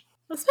 Spanglish.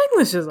 Well,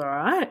 Spanglish is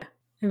alright.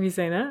 Have you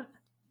seen it?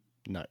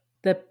 No.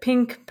 The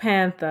Pink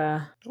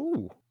Panther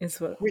Ooh.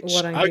 is what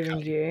Which- I'm okay. giving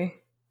you.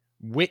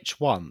 Which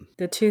one?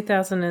 The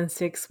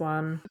 2006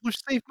 one. With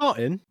Steve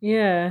Martin?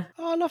 Yeah.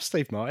 Oh, I love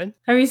Steve Martin.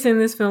 Have you seen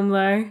this film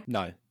though?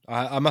 No,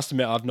 I must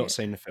admit I've not Yeah.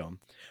 seen the film,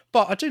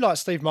 but I do like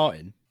Steve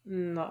Martin.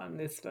 Not in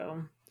this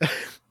film.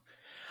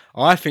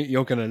 I think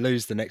you're going to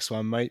lose the next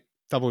one, mate.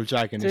 Double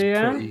Dragon Do is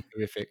ya? pretty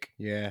horrific.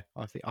 Yeah,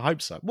 I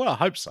hope so. Well, I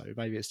hope so.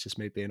 Maybe it's just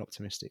me being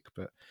optimistic,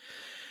 but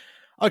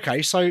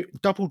okay. So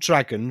Double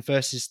Dragon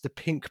versus the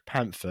Pink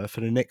Panther for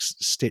the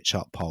next Stitch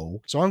Up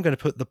poll. So I'm going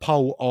to put the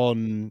poll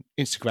on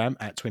Instagram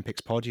at Twin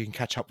Peaks Pod. You can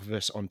catch up with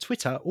us on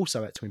Twitter,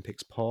 also at Twin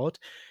Peaks Pod.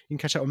 You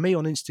can catch up with me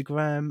on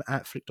Instagram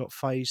at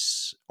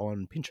flick.face,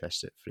 on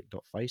Pinterest at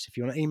flick.face. If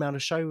you want to email the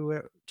show, we're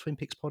at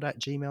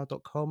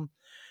twinpeakspod@gmail.com.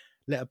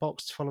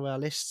 Letterboxd to follow our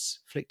lists,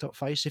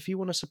 flick.face. If you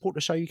want to support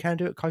the show, you can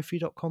do it at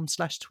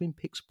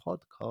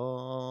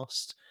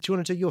ko-fi.com/twinpeakspodcast. Do you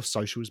want to do your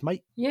socials,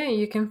 mate? Yeah,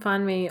 you can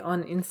find me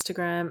on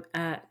Instagram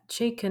at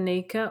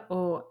Chikanika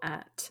or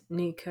at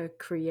Nika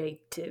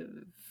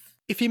Creative.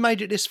 If you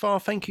made it this far,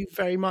 thank you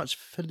very much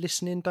for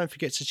listening. Don't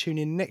forget to tune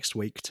in next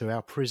week to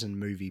our prison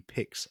movie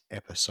picks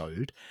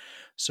episode.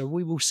 So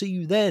we will see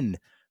you then.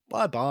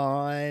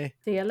 Bye-bye.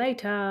 See you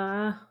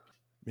later.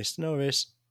 Mr. Norris.